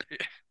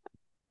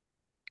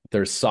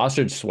 There's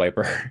Sausage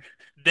Swiper,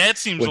 That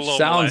seems a which little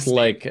sounds molesty.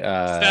 like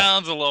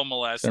Sounds a little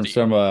molesty.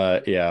 some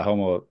yeah,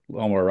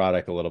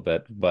 homoerotic a little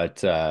bit,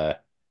 but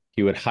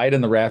he would hide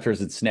in the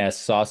rafters and snatch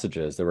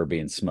sausages that were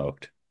being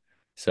smoked.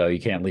 So you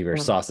can't leave your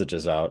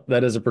sausages out.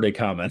 That is a pretty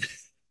common.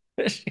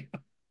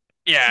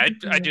 Yeah,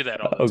 I do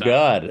that all the Oh time.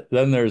 God.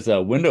 Then there's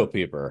a window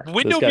peeper.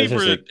 This Window guy's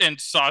just peeper a and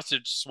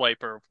sausage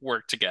swiper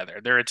work together.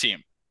 They're a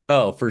team.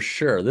 oh, for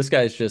sure. This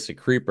guy's just a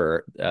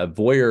creeper, a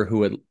voyeur who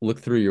would look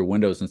through your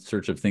windows in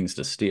search of things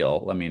to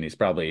steal. I mean, he's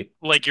probably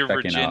Like your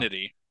checking out.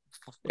 virginity.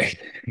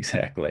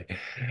 Exactly.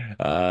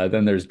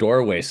 Then there's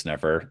doorway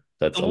sniffer.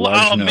 That's a large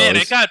Oh man,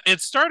 nose.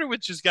 it started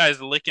with just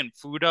guys licking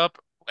food up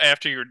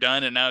after you're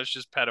done, and now it's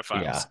just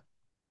pedophiles.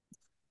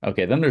 Yeah.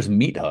 Okay. Then there's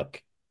meat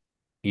hook.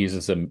 He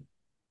uses some.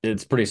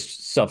 It's pretty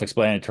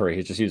self-explanatory.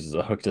 He just uses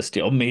a hook to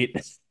steal meat.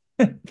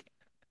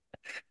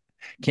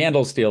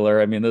 Candle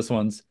stealer. I mean, this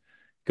one's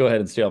go ahead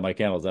and steal my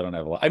candles. I don't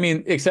have a lot. I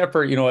mean, except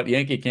for, you know what,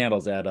 Yankee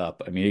candles add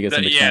up. I mean, you get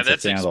some Yeah, expensive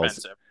that's candles.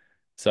 expensive.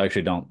 So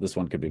actually don't, this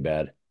one could be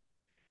bad.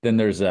 Then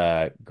there's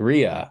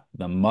Gria,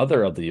 the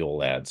mother of the Yule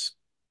lads.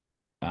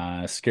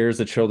 Scares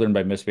the children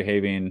by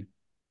misbehaving.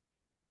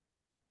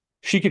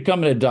 She could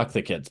come and abduct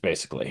the kids,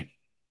 basically.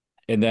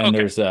 And then Okay.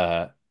 there's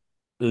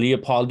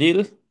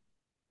Leopoldil,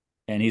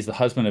 and he's the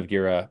husband of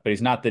Gira, but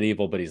he's not that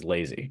evil, but he's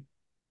lazy.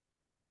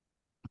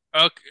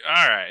 Okay.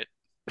 All right.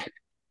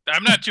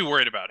 I'm not too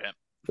worried about him.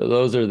 So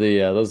those are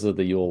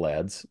the Yule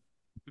lads.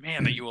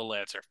 Man, the Yule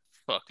lads are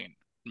fucking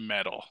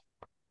metal.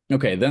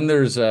 Okay, then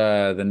there's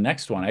the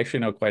next one. I actually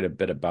know quite a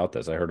bit about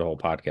this. I heard a whole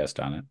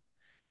podcast on it.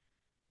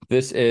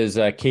 This is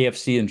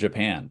KFC in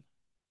Japan.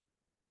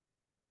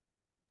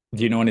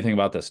 Do you know anything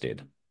about this,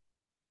 dude?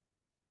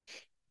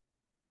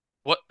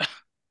 What?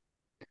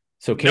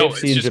 So No, KFC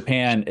it's in just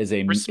Japan is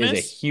a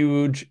Christmas.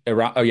 huge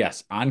around oh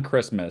yes, on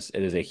Christmas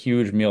it is a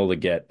huge meal to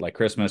get like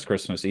Christmas,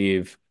 Christmas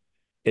Eve.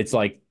 It's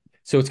like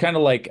so it's kind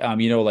of like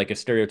you know like a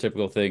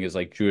stereotypical thing is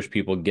like Jewish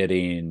people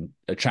getting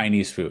a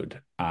Chinese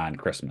food on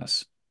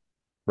Christmas,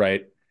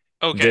 right?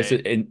 This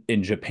Okay,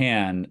 in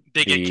Japan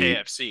they get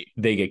KFC.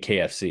 they get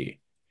KFC.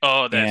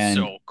 Oh, that's And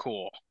so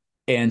cool.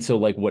 so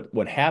like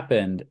what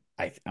happened,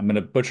 I'm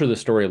gonna butcher the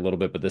story a little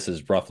bit, but this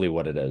is roughly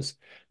what it is.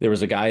 There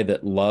was a guy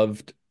that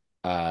loved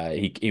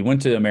he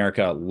went to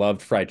America,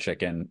 loved fried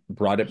chicken,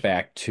 brought it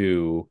back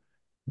to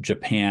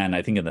Japan,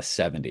 I think in the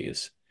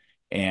 70s.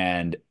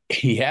 And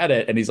he had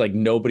it and he's like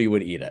nobody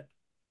would eat it.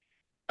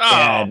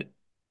 Oh,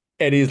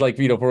 And he's like,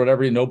 you know, for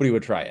whatever reason, nobody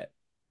would try it.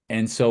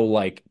 And so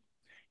like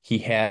he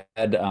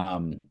had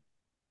um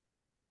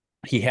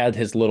he had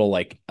his little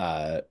like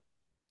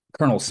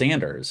Colonel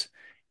Sanders,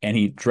 and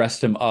he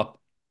dressed him up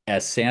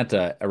as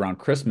Santa around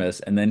Christmas,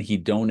 and then he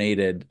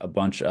donated a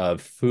bunch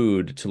of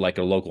food to like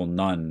a local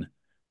nun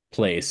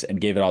place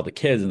and gave it all to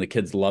kids, and the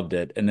kids loved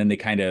it. And then they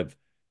kind of,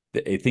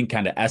 I think,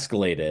 kind of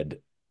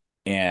escalated,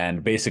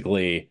 and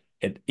basically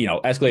it,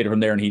 escalated from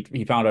there. And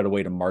he found out a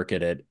way to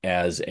market it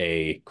as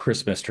a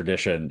Christmas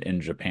tradition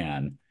in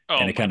Japan, Oh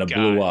and it my kind of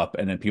blew God. up.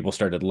 And then people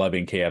started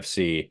loving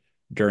KFC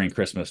during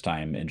Christmas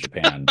time in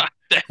Japan.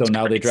 So That's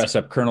now they crazy. dress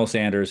up Colonel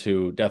Sanders,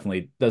 who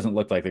definitely doesn't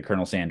look like the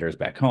Colonel Sanders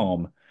back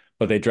home,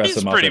 but they dress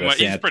him up at a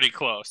He's Santa. pretty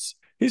close.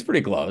 He's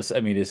pretty close.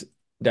 I mean, he's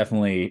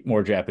definitely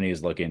more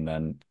Japanese looking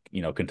than,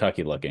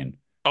 Kentucky looking.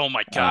 Oh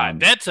my God. Um,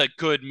 That's a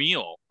good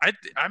meal.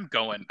 I'm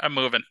going. I'm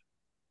moving.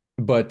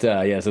 but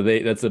yeah, so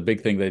that's the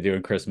big thing they do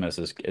in Christmas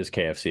is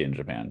KFC in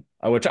Japan,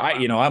 which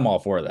Wow. I'm all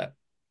for that.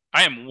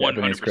 I am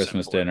Japanese 100%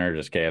 Christmas for it. dinner,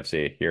 just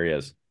KFC. Here he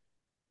is.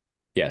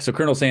 Yeah, so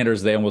Colonel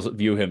Sanders, they almost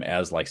view him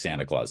as like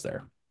Santa Claus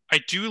there. I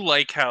do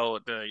like how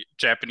the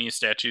Japanese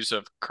statues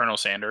of Colonel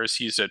Sanders,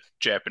 he's a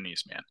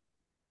Japanese man.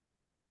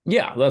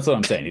 Yeah, that's what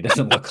I'm saying. He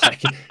doesn't look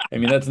like, I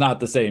mean, that's not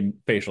the same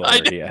facial I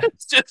hair know, he had.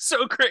 it's just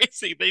so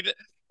crazy.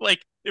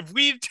 Like if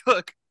we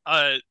took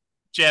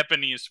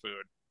Japanese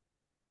food,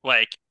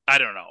 like I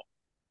don't know,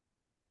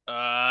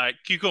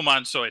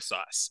 Kikkoman soy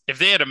sauce. If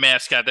they had a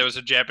mascot that was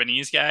a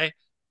Japanese guy,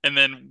 and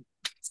then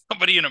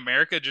somebody in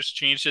America just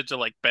changed it to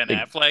like Ben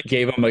They Affleck,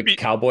 gave him a pe-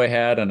 cowboy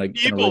hat and a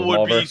people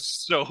would be revolver.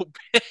 so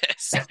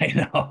pissed. I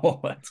know,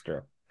 that's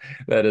true.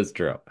 That is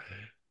true.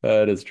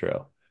 That is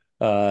true.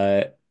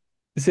 Uh,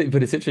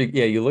 but it's interesting.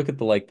 Yeah, you look at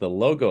the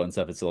logo and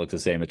stuff, it still looks the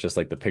same. It's just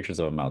like the pictures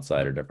of them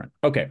outside are different.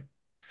 Okay.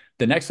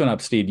 The next one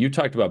up, Steve, you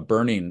talked about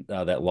burning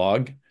that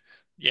log.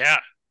 Yeah.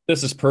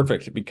 This is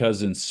perfect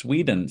because in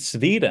Sweden,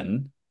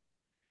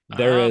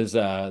 there Uh, is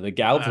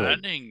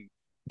burning,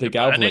 the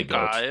burning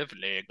goat,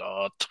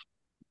 Legot.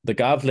 the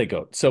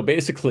goat. So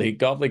basically,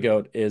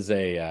 goat is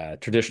a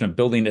tradition of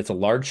building. It's a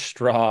large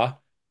straw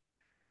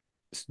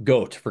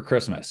goat for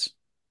Christmas.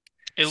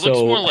 It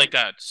looks more So like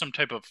some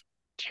type of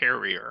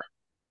terrier.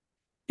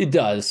 it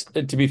does.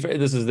 To be fair,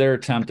 this is their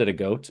attempt at a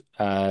goat.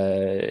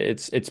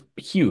 It's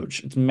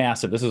huge. It's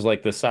massive. This is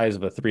like the size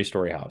of a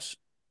three-story house.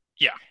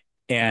 Yeah.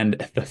 And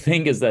the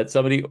thing is that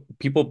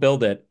people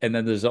build it, and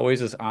then there's always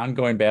this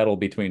ongoing battle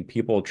between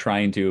people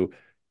trying to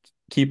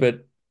keep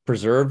it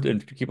preserved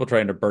and people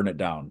trying to burn it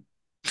down.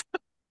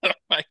 Oh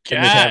my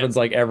And this God. happens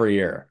like every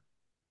year.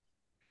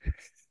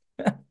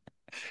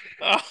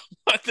 Oh,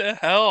 what the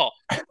hell?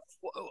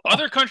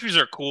 Other countries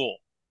are cool.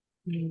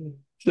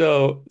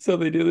 So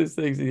they do these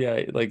things,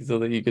 yeah, like so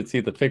that you can see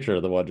the picture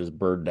of the one just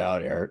burned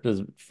down here,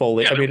 just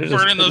fully. Yeah, I they're mean,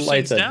 burning it those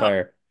lights things on down.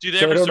 fire. Do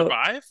they So I ever don't know.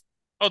 survive?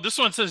 Oh, this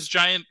one says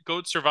giant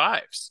goat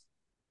survives.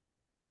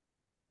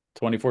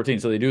 2014,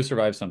 so they do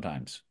survive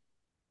sometimes,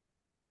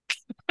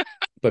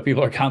 but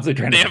people are constantly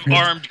trying They to have burn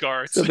it. armed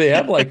guards. So they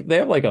have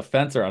like a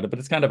fence around it, but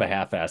it's kind of a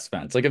half-ass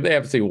fence. Like if they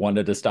absolutely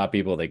wanted to stop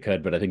people, they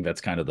could, but I think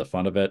that's kind of the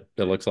fun of it.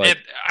 It looks At,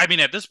 like. I mean,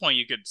 at this point,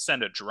 you could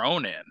send a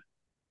drone in,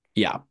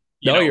 Yeah.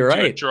 No, you're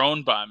do a right.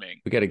 drone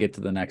bombing. We got to get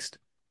to the next.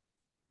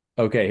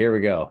 Okay, here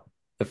we go.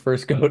 The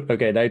first goat.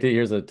 Okay, 19,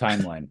 here's a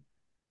timeline.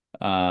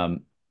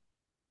 Um,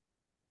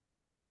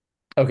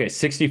 okay,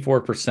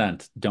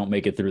 64% don't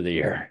make it through the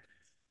year.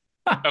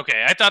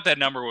 Okay, I thought that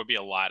number would be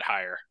a lot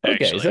higher,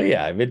 Okay, so actually.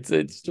 yeah,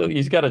 it's still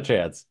he's got a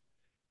chance.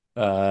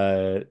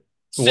 Uh,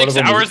 one of Six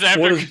them is hours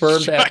after one is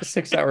burned at construction.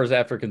 6 hours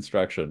after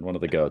construction. One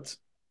of the goats.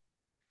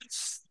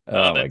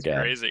 Oh, Oh my that's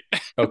God. crazy.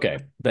 Okay,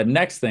 the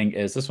next thing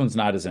is this one's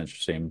not as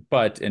interesting,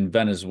 but in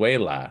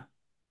Venezuela,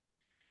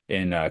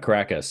 in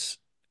Caracas,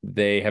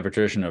 they have a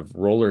tradition of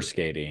roller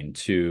skating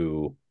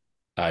to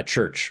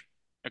church.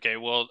 Okay,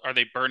 well, are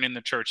they burning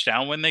the church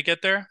down when they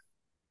get there?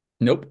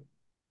 Nope.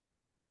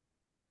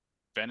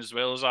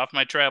 Venezuela's off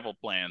my travel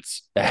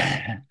plans.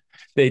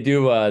 They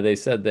do. They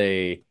said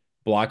they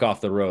block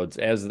off the roads.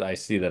 As I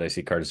see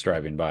cars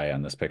driving by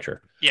on this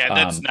picture. Yeah,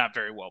 that's Um, not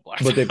very well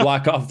blocked but they off.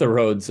 block off the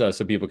roads so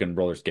people can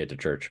roller skate to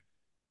church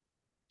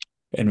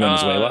in Uh,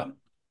 Venezuela.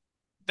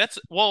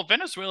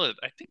 Venezuela,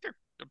 I think they're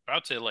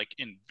about to like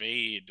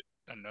invade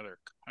another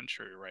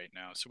country right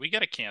now, so we got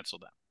to cancel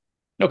them.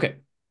 Okay,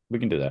 we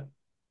can do that.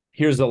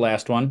 Here's the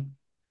last one.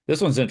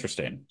 This one's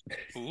interesting,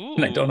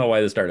 and I don't know Ooh,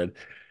 why this started.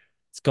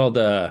 It's called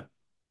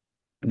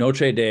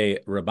Noche de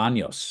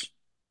Rebaños,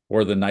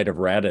 or the Night of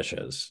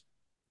Radishes.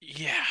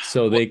 yeah.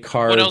 So What they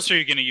what carve. else are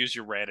you going to use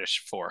your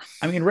radish for?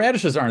 I mean,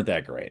 radishes aren't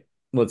that great.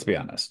 Let's be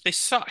honest. They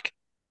suck.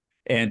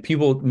 And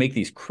people make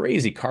these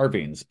crazy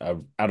carvings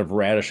out of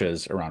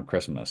radishes around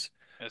Christmas.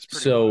 That's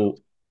pretty wild.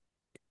 So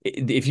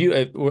if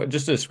you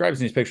just describes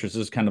these pictures,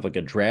 this is kind of like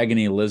a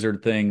dragony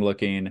lizard thing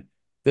looking.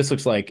 This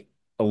looks like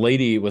a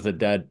lady with a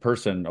dead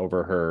person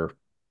over her.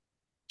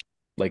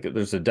 Like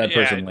there's a dead Yeah,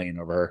 person laying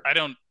over her, I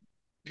don't.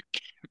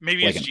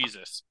 Maybe like it's an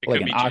Jesus. It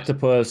like could an be Jesus.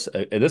 octopus.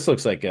 This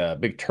looks like a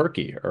big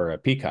turkey or a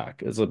peacock.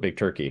 This is a big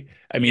turkey.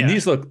 I mean, Yeah,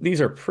 these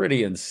are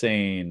pretty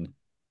insane.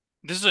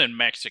 this is in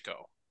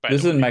Mexico, by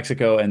This the is in way.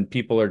 Mexico, and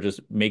people are just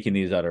making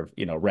these out of,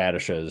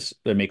 radishes.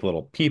 They make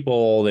little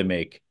people. They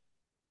make,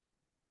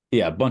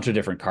 yeah, a bunch of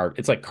different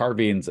it's like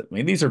carvings. I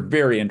mean, these are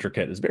very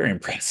intricate. It's very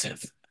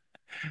impressive.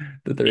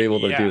 that they're able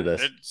to do Yeah,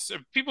 this.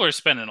 people are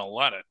spending a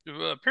lot of.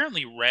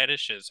 Apparently,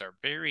 radishes are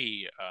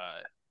very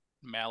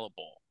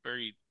malleable.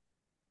 Very,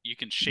 you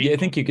can Yeah, shape I them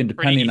think you can, pretty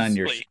depending on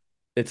your, easily.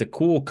 it's a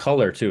cool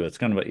color too. It's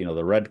kind of a,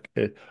 the red.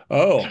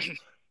 Oh,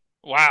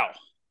 Wow,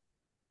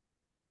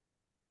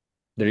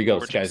 there you go.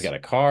 This guy's got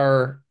gorgeous. a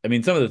car. I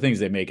mean, some of the things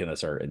they make in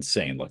this are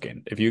insane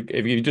looking. If you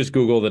just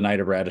Google the Night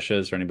of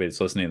Radishes, for anybody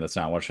that's listening that's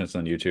not watching this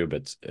on YouTube,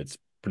 it's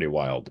pretty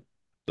wild,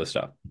 the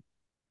stuff.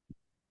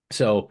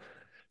 So,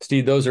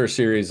 Steve, those are a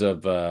series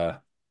of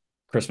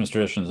Christmas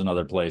traditions in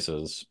other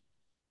places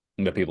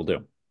that people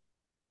do.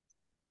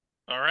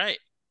 All right.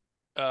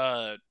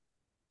 Uh,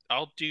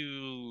 I'll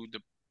do the.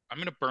 I'm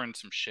gonna burn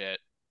some shit.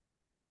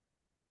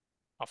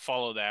 I'll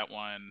follow that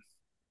one.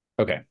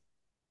 Okay.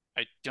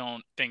 I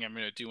don't think I'm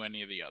gonna do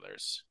any of the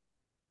others.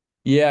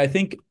 Yeah, I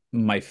think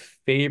my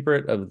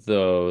favorite of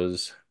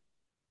those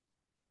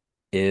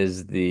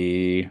is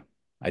the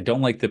I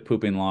don't like the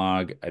pooping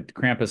log.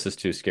 Krampus is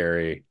too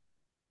scary.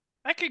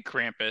 I could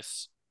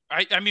Krampus.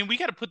 I mean, we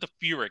got to put the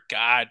fear of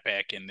God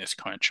back in this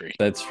country.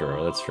 That's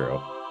true. That's true.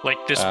 Like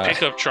this Uh,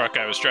 pickup truck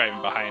I was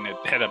driving behind, it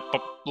had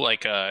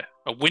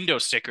a window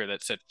sticker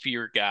that said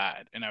 "Fear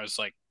God," and I was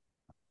like,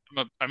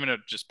 I'm gonna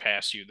just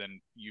pass you,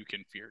 then you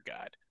can fear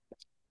God.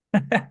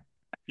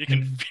 You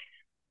can.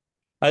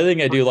 I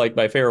think I do like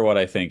my favorite one.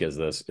 I think is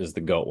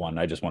the goat one.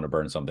 I just want to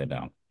burn something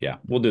down. Yeah,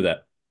 we'll do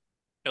that.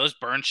 Let's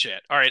burn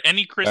shit. All right.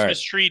 Any All right.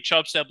 Christmas tree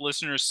Chubstep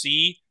listeners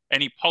see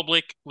any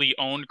publicly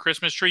owned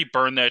Christmas tree,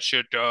 burn that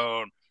shit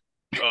down.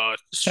 Okay.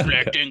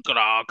 Distracting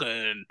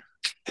Kraken.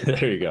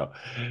 There you go.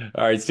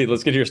 All right, Steve,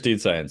 let's get your Steed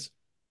Science.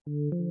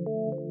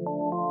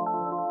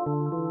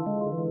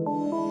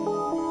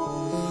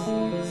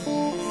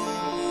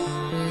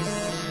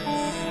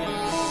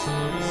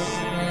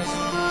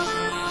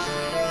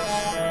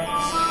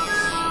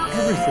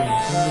 Everything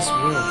in this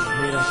world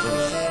is made up of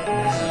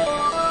matter.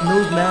 And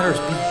those matters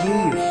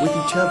behave with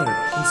each other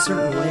in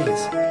certain ways.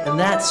 And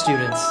that,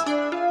 students,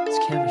 is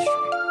chemistry.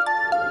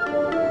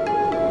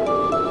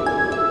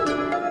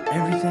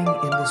 Everything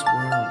in this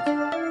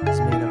world is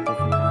made up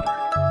of matter.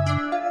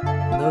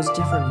 And those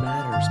different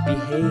matters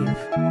behave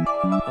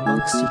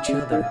amongst each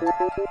other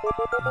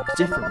in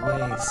different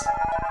ways.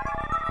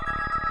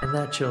 And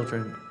that,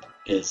 children,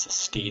 is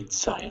Steed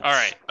Science. All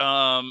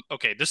right.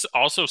 Okay. This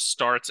also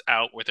starts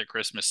out with a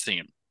Christmas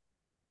theme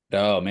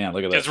Oh man,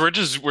 look at because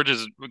this. we're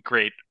just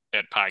great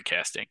at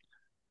podcasting.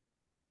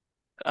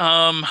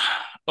 Um.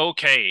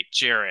 Okay,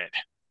 Jared.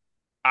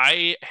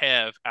 I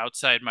have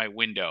outside my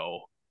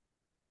window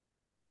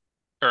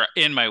or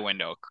in my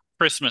window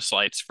Christmas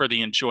lights for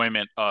the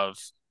enjoyment of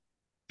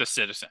the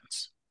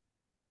citizens.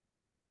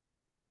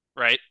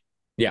 Right?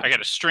 Yeah, I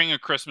got a string of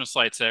Christmas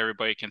lights that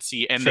everybody can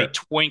see, and they sure.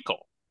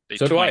 twinkle. They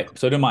So do I. twinkle.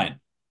 So do mine.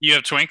 You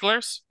have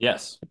twinklers?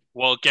 Yes.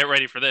 Well, get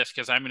ready for this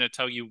because I'm going to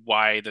tell you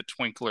why the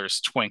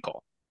twinklers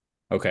twinkle.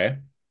 Okay.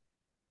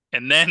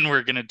 And then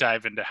we're going to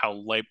dive into how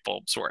light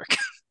bulbs work.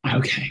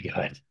 Okay,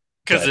 good.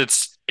 Because Good.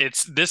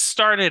 it's this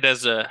started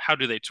as a how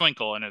do they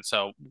twinkle, and it's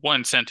a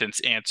one sentence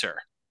answer.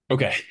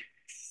 Okay.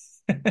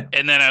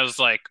 And then I was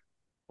like,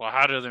 well,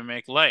 how do they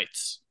make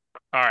lights?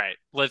 All right,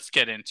 let's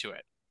get into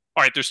it.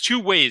 All right, there's two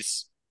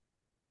ways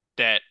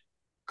that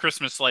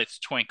Christmas lights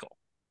twinkle.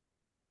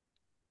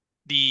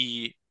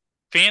 The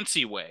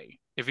fancy way,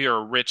 if you're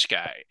a rich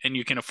guy and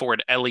you can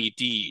afford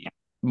LED.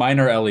 Mine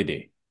are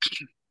LED.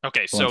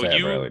 Okay, The ones I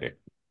have are LED.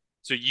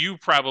 so you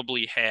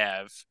probably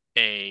have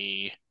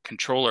a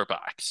controller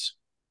box.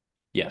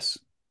 Yes.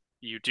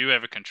 You do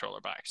have a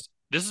controller box.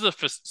 This is a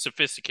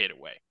sophisticated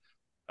way.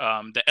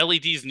 The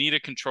LEDs need a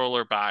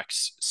controller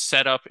box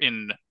set up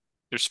in,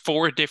 there's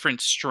four different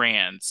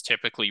strands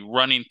typically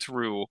running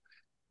through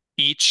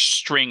each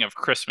string of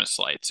Christmas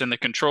lights, and the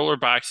controller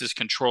box is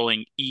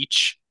controlling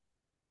each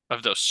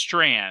of those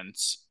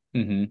strands,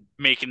 Mm-hmm.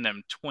 making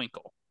them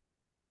twinkle.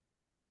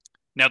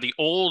 Now, the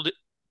old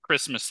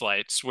Christmas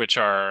lights, which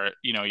are,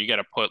 you got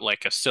to put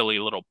like a silly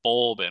little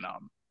bulb in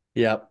them,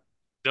 Yep.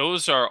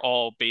 those are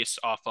all based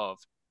off of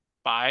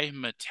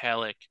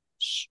bimetallic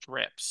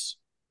strips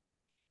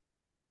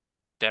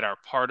that are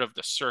part of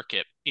the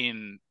circuit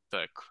in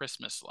the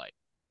Christmas light.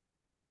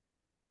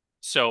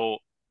 So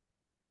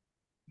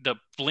the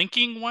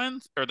blinking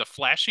ones or the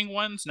flashing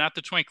ones, not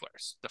the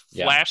twinklers, the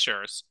Yeah.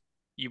 flashers,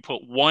 you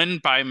put one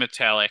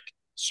bimetallic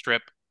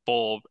strip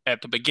bulb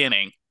at the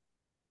beginning.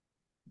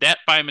 That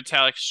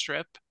bimetallic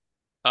strip,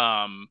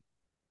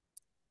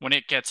 when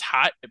it gets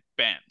hot, it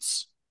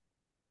bends.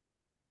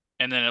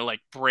 And then it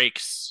like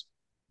breaks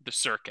the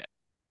circuit.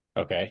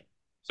 Okay.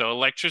 So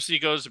electricity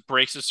goes, it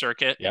breaks the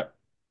circuit, Yep.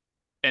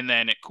 and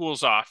then it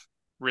cools off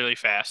really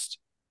fast,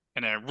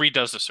 and then it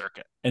redoes the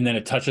circuit. And then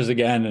it touches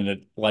again and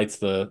it lights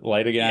the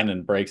light Yeah. again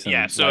and breaks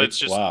Yeah, and so light. it's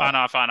just on,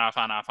 Wow. off, on, off,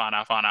 on, off, on,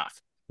 off, on,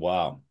 off.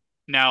 Wow.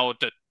 Now,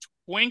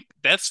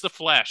 that's the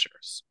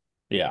flashers.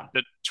 Yeah.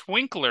 The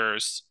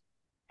twinklers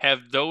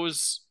have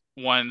those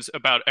ones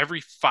about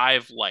every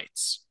 5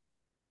 lights.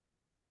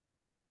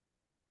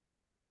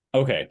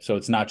 Okay. So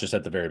it's not just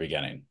at the very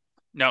beginning.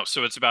 No,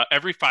 so it's about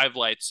every 5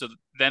 lights. So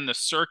then the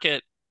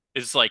circuit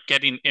is like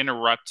getting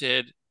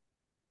interrupted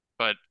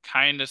but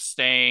kind of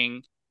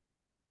staying.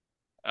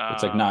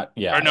 It's like not, Or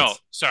yeah, no,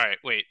 it's sorry,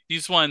 wait.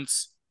 These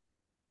ones,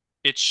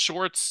 it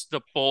shorts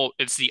the bulb.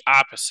 It's the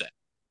opposite.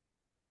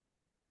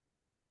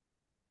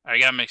 I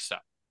got mixed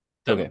up.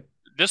 The okay.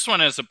 This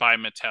one has a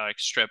bimetallic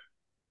strip,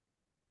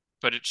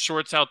 but it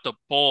shorts out the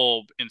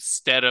bulb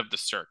instead of the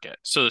circuit.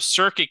 So the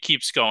circuit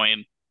keeps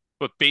going,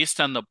 but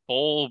based on the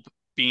bulb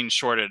being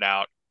shorted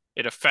out,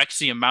 it affects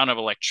the amount of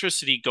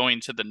electricity going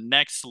to the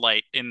next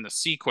light in the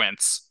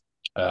sequence.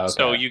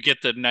 So Okay. you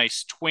get the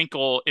nice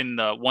twinkle in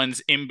the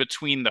ones in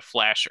between the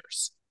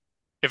flashers.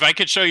 If I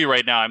could show you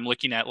right now, I'm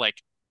looking at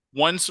like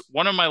one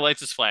of my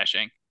lights is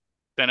flashing.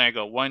 Then I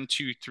go one,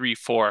 two, three,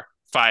 four,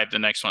 five. The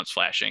next one's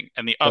flashing,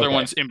 and the other Okay.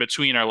 ones in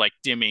between are like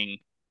dimming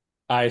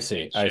I and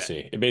see. I shit.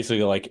 see. It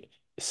basically like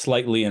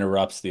slightly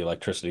interrupts the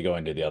electricity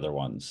going to the other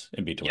ones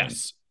in between.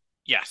 Yes,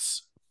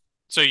 yes.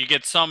 So you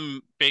get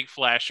some big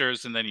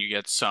flashers, and then you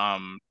get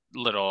some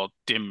little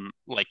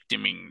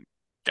dimming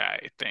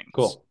guy things.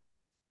 Cool.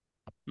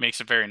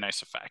 Makes a very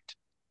nice effect.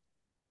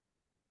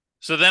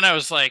 So then I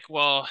was like,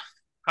 well,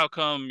 how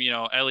come,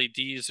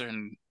 LEDs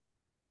and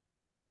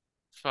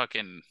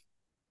fucking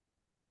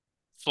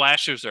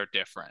flashers are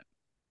different?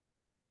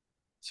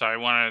 So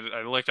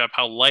I looked up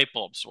how light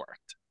bulbs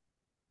worked.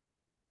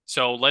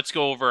 So let's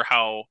go over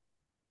how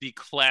the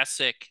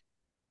classic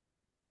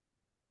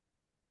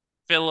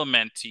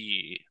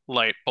filamenty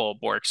light bulb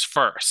works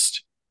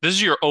first. This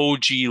is your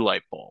OG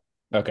light bulb.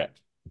 Okay.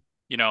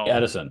 You know,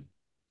 Edison.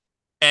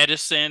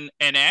 Edison,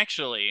 and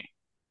actually,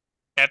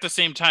 at the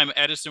same time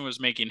Edison was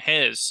making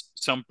his,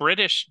 some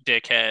British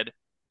dickhead,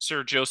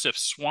 Sir Joseph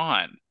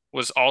Swan,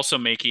 was also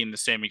making the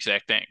same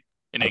exact thing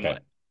in Okay.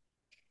 England.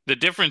 The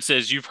difference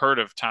is you've heard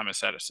of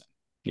Thomas Edison.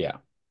 Yeah.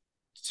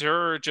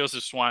 Sir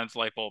Joseph Swan's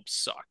light bulb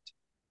sucked.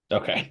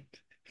 Okay.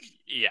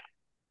 Yeah,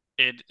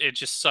 it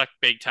just sucked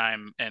big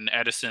time, and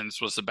Edison's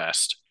was the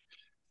best.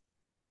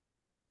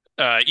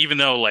 Even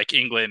though like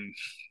England,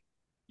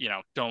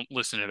 don't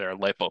listen to their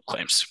light bulb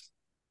claims.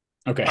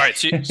 Okay. All right,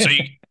 so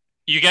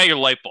you got your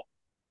light bulb.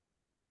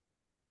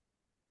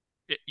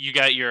 You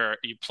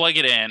plug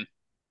it in.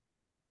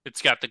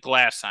 It's got the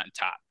glass on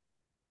top,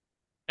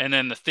 and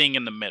then the thing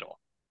in the middle.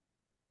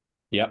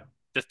 Yep.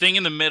 The thing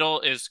in the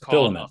middle is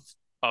called Filament.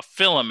 a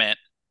filament,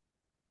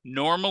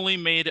 normally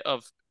made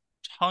of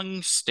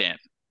tungsten.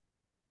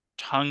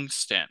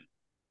 Tungsten.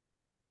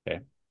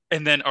 Okay.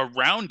 And then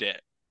around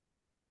it,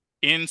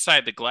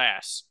 inside the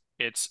glass,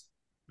 it's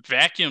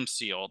vacuum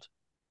sealed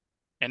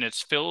and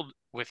it's filled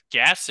with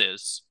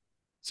gases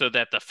so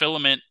that the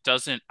filament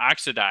doesn't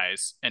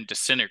oxidize and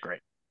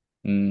disintegrate.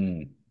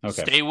 Okay.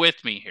 Stay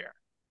with me here.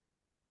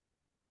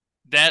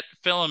 That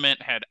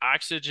filament had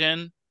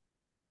oxygen.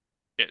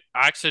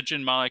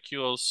 Oxygen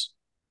molecules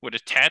would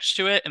attach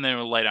to it and then it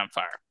would light on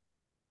fire.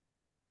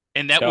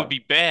 And that would Oh. be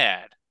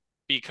bad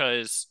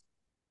because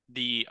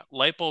the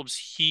light bulbs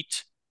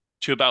heat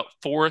to about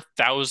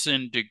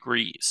 4,000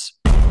 degrees.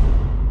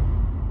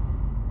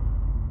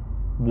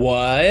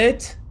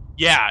 What?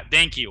 Yeah,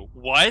 thank you.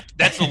 What?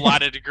 That's a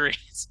lot of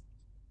degrees.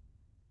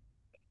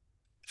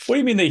 What do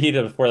you mean they heat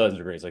it at 4,000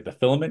 degrees? Like the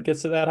filament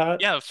gets to that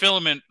hot? Yeah, the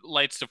filament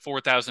lights to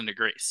 4,000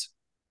 degrees.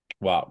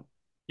 Wow.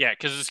 Yeah,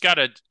 because it's got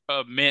to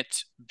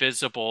emit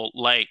visible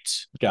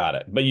light. Got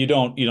it. But you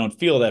don't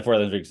feel that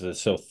 4,000 degrees because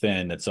it's so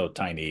thin, it's so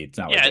tiny. It's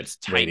not Yeah, like it it's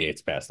tiny.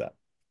 radiates past that.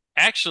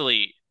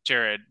 Actually,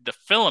 Jared, the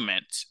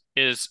filament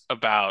is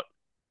about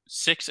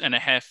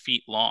 6.5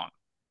 feet long,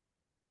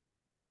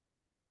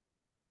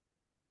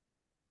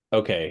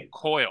 Okay.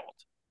 coiled.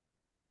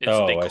 They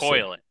Oh, I see.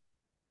 coil it.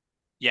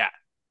 Yeah.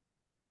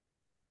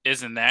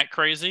 Isn't that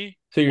crazy?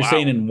 So you're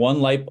saying Wow. in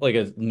one light, like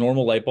a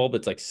normal light bulb,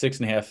 it's like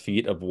 6.5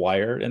 feet of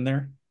wire in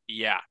there?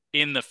 Yeah,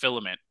 in the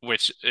filament,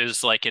 which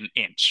is like an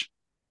inch.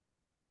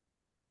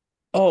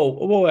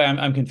 Oh, well,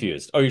 I'm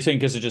confused. Oh, you're saying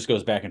because it just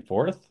goes back and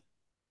forth?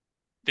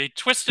 They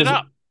twist it Because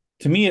up.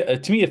 to me,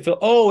 it feel.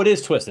 Oh, it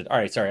is twisted. All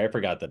right, sorry, I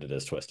forgot that it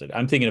is twisted.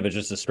 I'm thinking of it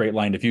just a straight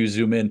line. If you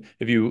zoom in,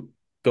 if you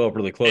go up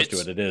really close to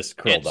it, It's it is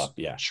curled it's up.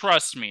 Yeah.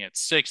 trust me, it's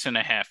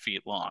 6.5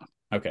 feet long.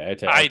 Okay,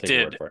 I'll I take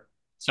your word did for it.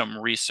 some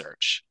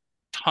research.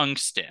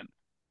 Tungsten,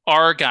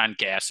 argon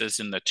gases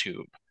in the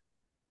tube.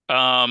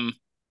 Um,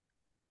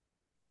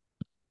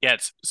 yeah,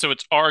 it's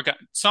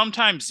argon,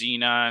 sometimes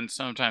xenon,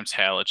 sometimes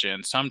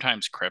halogen,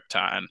 sometimes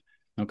krypton.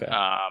 Okay.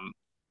 Um,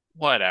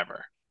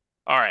 Whatever.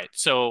 All right,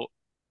 so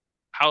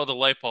how the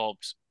light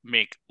bulbs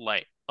make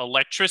light?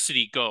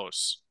 Electricity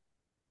goes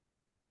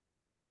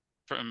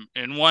from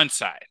in one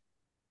side,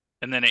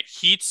 and then it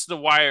heats the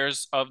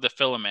wires of the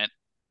filament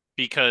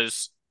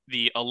because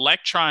the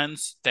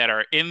electrons that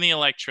are in the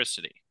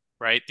electricity,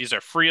 right? These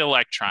are free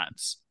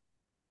electrons,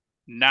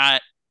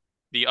 not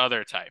the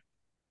other type.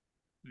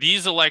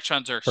 These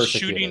electrons are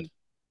Persecuted. shooting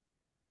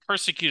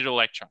persecuted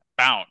electron,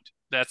 bound.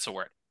 That's the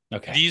word.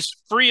 Okay. These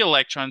free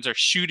electrons are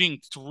shooting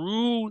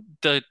through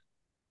the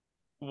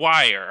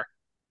wire,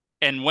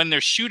 and when they're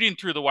shooting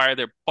through the wire,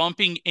 they're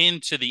bumping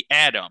into the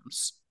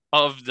atoms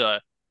of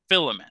the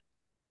filament.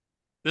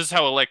 This is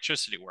how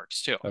electricity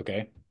works too,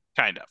 Okay.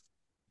 kind of.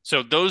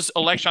 So those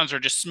electrons are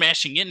just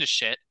smashing into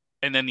shit,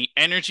 and then the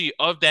energy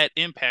of that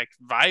impact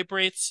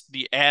vibrates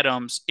the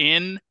atoms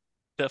in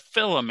the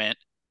filament,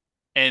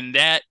 and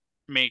that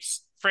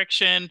makes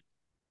friction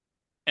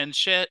and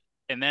shit,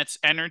 and that's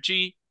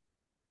energy,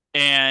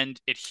 and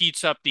it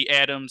heats up the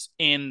atoms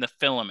in the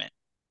filament.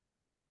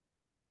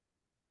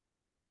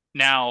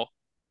 Now,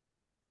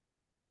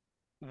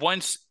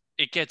 once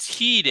it gets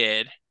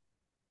heated,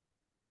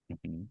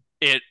 Mhm.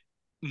 it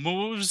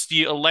moves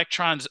the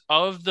electrons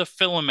of the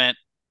filament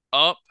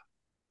up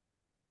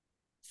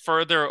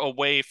further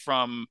away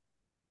from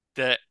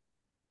the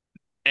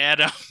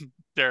atom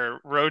they're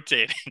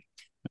rotating.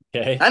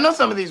 Okay. I know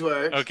some of these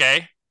words.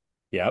 Okay.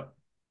 Yep.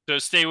 So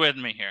stay with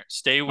me here.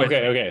 Stay with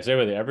Okay. me. Okay. Stay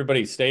with it.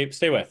 Everybody, stay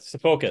with.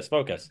 Focus.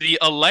 Focus. The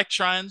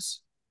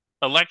electrons,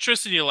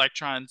 electricity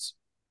electrons,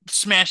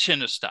 smash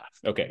into stuff.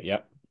 Okay.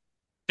 Yep.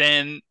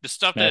 Then the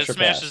stuff that Smash it or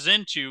pass. smashes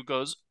into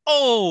goes,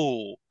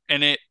 oh,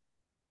 and it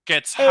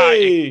gets high.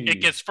 It Hey.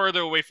 gets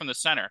further away from the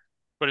center,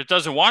 but it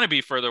doesn't want to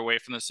be further away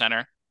from the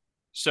center.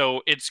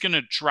 So it's going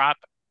to drop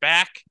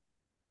back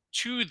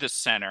to the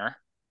center,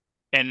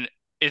 and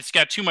it's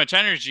got too much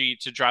energy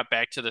to drop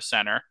back to the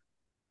center.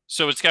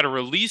 So it's got to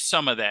release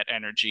some of that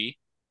energy,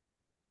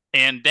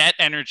 and that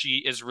energy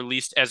is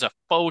released as a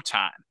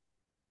photon.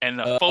 And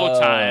the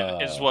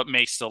photon is Oh, what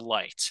makes the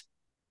light.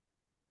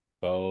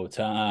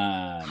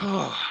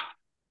 photon.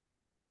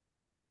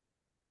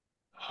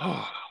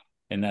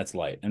 And that's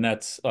light. And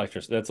that's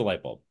electricity. That's a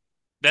light bulb.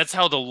 That's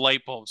how the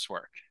light bulbs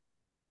work.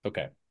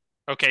 Okay.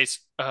 Okay,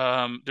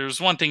 there's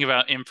one thing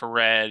about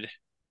infrared.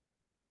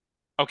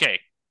 Okay,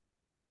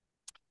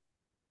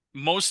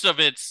 most of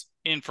it's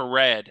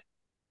infrared.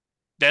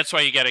 That's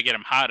why you got to get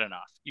them hot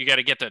enough. You got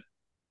to get the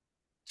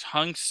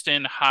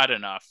tungsten hot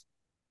enough,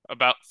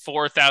 about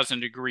 4,000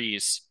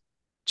 degrees,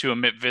 to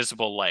emit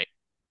visible light.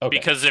 Okay.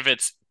 Because if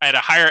it's at a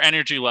higher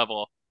energy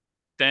level,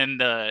 then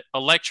the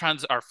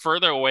electrons are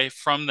further away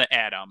from the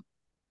atom,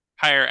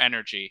 higher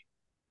energy,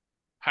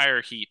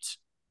 higher heat,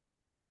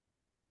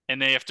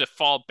 and they have to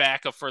fall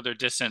back a further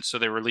distance, so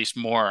they release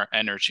more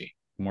energy.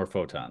 More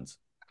photons.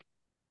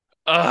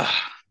 Ugh,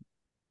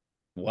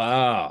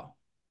 Wow.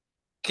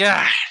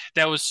 God,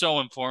 that was so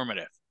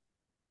informative.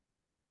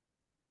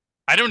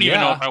 I don't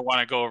even know if Yeah. I want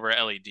to go over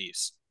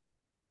LEDs.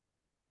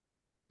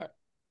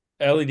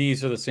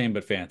 LEDs are the same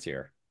but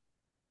fancier.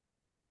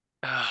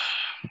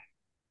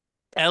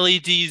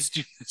 LEDs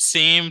do the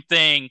same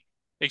thing,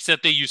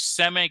 except they use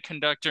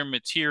semiconductor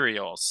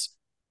materials.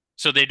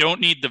 So they don't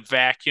need the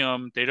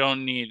vacuum, they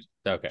don't need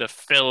Okay. the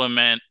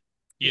filament.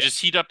 You Yeah.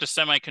 just heat up the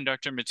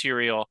semiconductor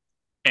material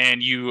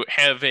and you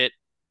have it.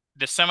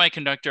 The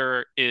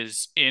semiconductor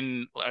is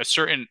in a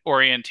certain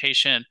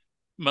orientation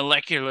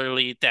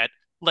molecularly that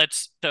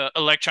lets the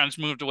electrons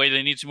move the way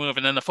they need to move,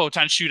 and then the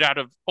photons shoot out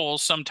of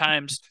holes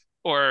sometimes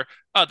or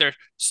other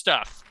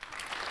stuff.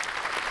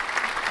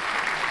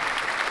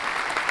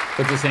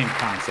 But the same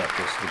concept,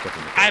 just with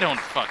different I don't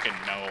fucking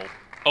know.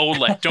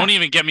 OLED. Don't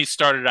even get me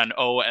started on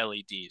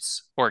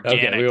OLEDs. Organic.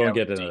 Okay, we won't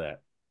get LED. into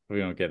that.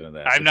 We won't get into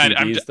that. I'm The not.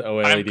 TVs, the I'm.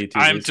 OLED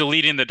I'm TVs.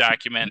 deleting the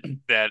document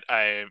that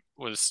I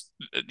was.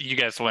 You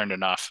guys learned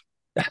enough.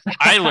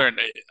 I learned.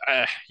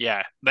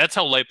 Yeah, that's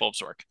how light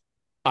bulbs work.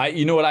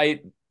 You know what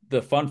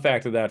the fun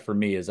fact of that for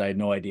me is I had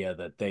no idea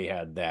that they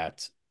had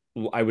that.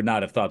 I would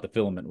not have thought the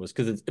filament was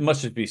because it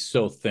must just be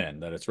so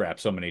thin that it's wrapped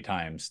so many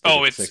times to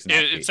Oh, get to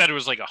 6.5 it feet. said it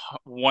was like a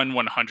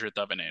 1/100th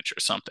of an inch or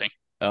something.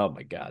 Oh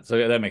my God.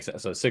 So that makes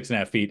sense. So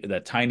 6.5 feet,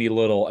 that tiny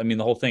little, I mean,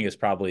 the whole thing is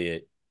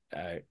probably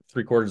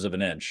 3/4 of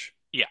an inch.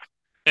 Yeah,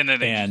 and then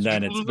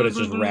but it's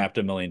just wrapped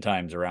a million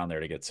times around there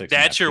to get 6.5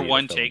 That's your feet of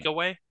one filament.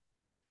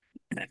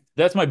 takeaway.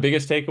 That's my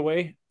biggest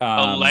takeaway.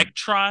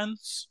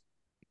 Electrons.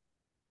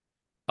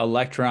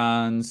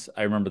 Electrons.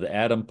 I remember the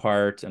atom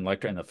part and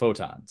the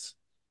photons.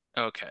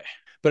 Okay.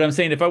 But I'm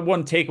saying if I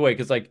one takeaway,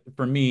 because like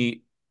for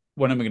me,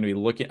 when I'm going to be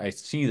looking, I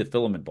see the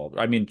filament bulb.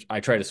 I mean, I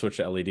try to switch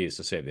to LEDs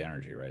to save the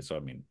energy, right? So I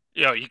mean,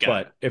 Oh, you got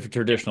but it. if a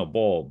traditional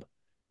bulb,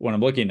 when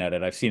I'm looking at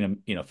it, I've seen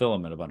them,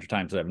 filament a bunch of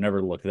times. I've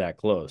never looked that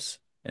close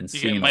and You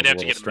seen all might the have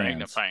to little get a strands.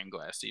 magnifying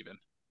glass even.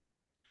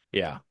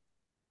 Yeah.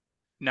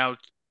 Now,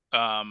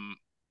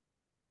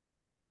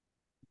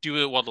 do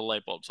it while the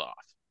light bulb's off.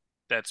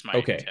 That's my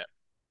Okay. tip.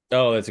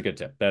 Oh, that's a good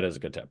tip. That is a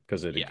good tip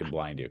because it Yeah. can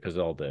blind you because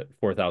all the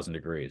 4,000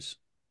 degrees.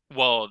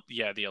 Well,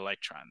 yeah, the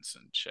electrons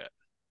and shit.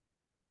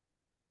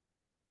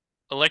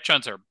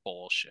 Electrons are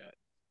bullshit.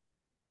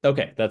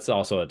 Okay, that's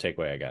also a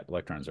takeaway I got.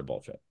 Electrons are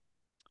bullshit.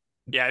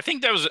 Yeah, I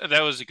think that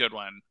was a good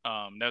one.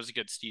 That was a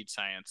good Steed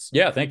Science.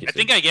 Yeah, thank you. I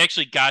think I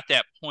actually got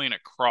that point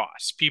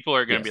across. People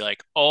are going to be Yes.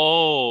 like,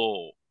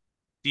 "Oh,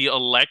 the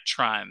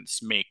electrons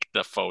make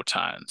the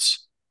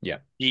photons." Yeah.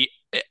 The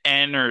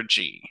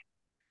energy,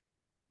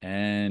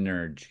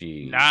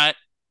 Energy. not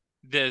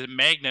the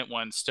magnet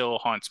one, still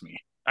haunts me.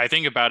 I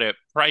think about it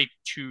probably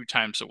 2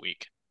 times a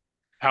week.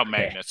 How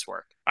magnets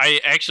work. I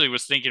actually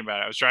was thinking about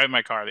it. I was driving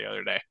my car the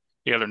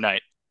other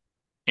night,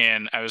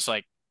 and I was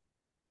like,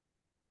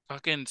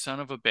 fucking son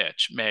of a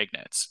bitch,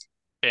 magnets.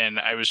 And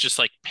I was just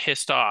like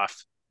pissed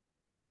off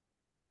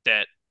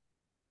that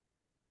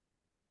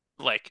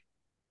like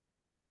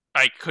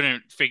I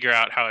couldn't figure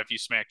out how if you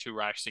smack two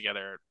rocks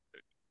together,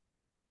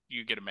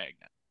 you get a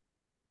magnet.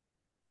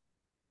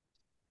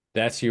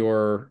 That's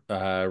your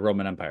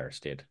Roman Empire,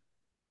 Steed.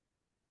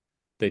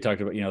 They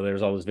talked about,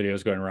 there's all those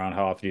videos going around.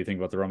 How often do you think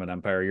about the Roman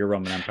Empire? Your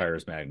Roman Empire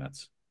is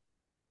magnets.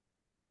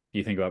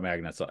 You think about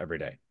magnets every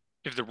day.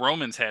 If the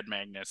Romans had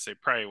magnets, they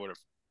probably would have.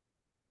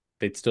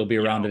 They'd still be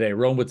around today.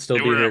 Rome would still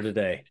be here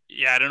today.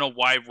 Yeah, I don't know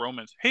why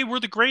Romans. Hey, we're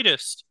the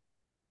greatest.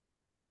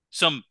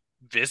 Some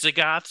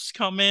Visigoths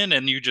come in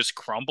and you just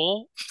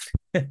crumble.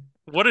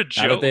 What a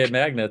joke! Not if they had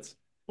magnets.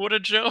 What a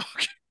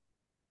joke!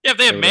 Yeah, if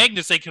they had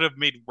magnets, they could have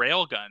made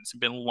rail guns and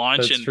been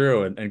launching. That's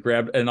true, and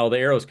grabbed, and all the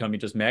arrows come, you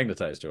just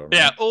magnetize to them. Right?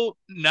 Yeah. Oh,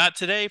 not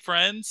today,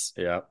 friends.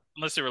 Yeah.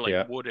 Unless they were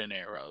like wooden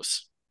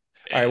arrows.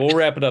 All right, we'll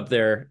wrap it up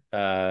there.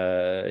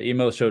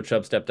 Email the show,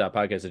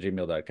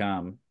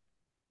 chubstep.podcast@gmail.com.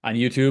 On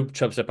YouTube,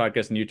 Chubstep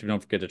Podcast on YouTube. Don't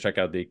forget to check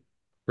out the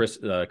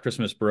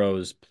Christmas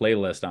Bros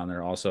playlist on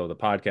there. Also, the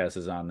podcast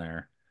is on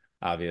there,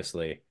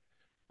 obviously.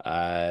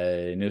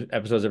 New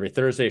episodes every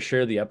Thursday.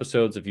 Share the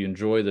episodes. If you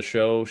enjoy the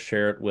show,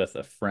 share it with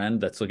a friend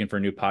that's looking for a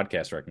new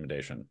podcast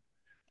recommendation.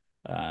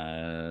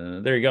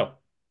 There you go.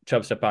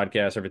 Chubstep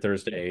Podcast every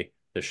Thursday.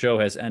 The show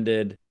has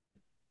ended.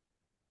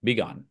 Be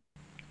gone.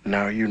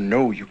 Now you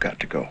know you got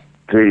to go.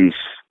 Peace.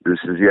 This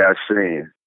is Yasin.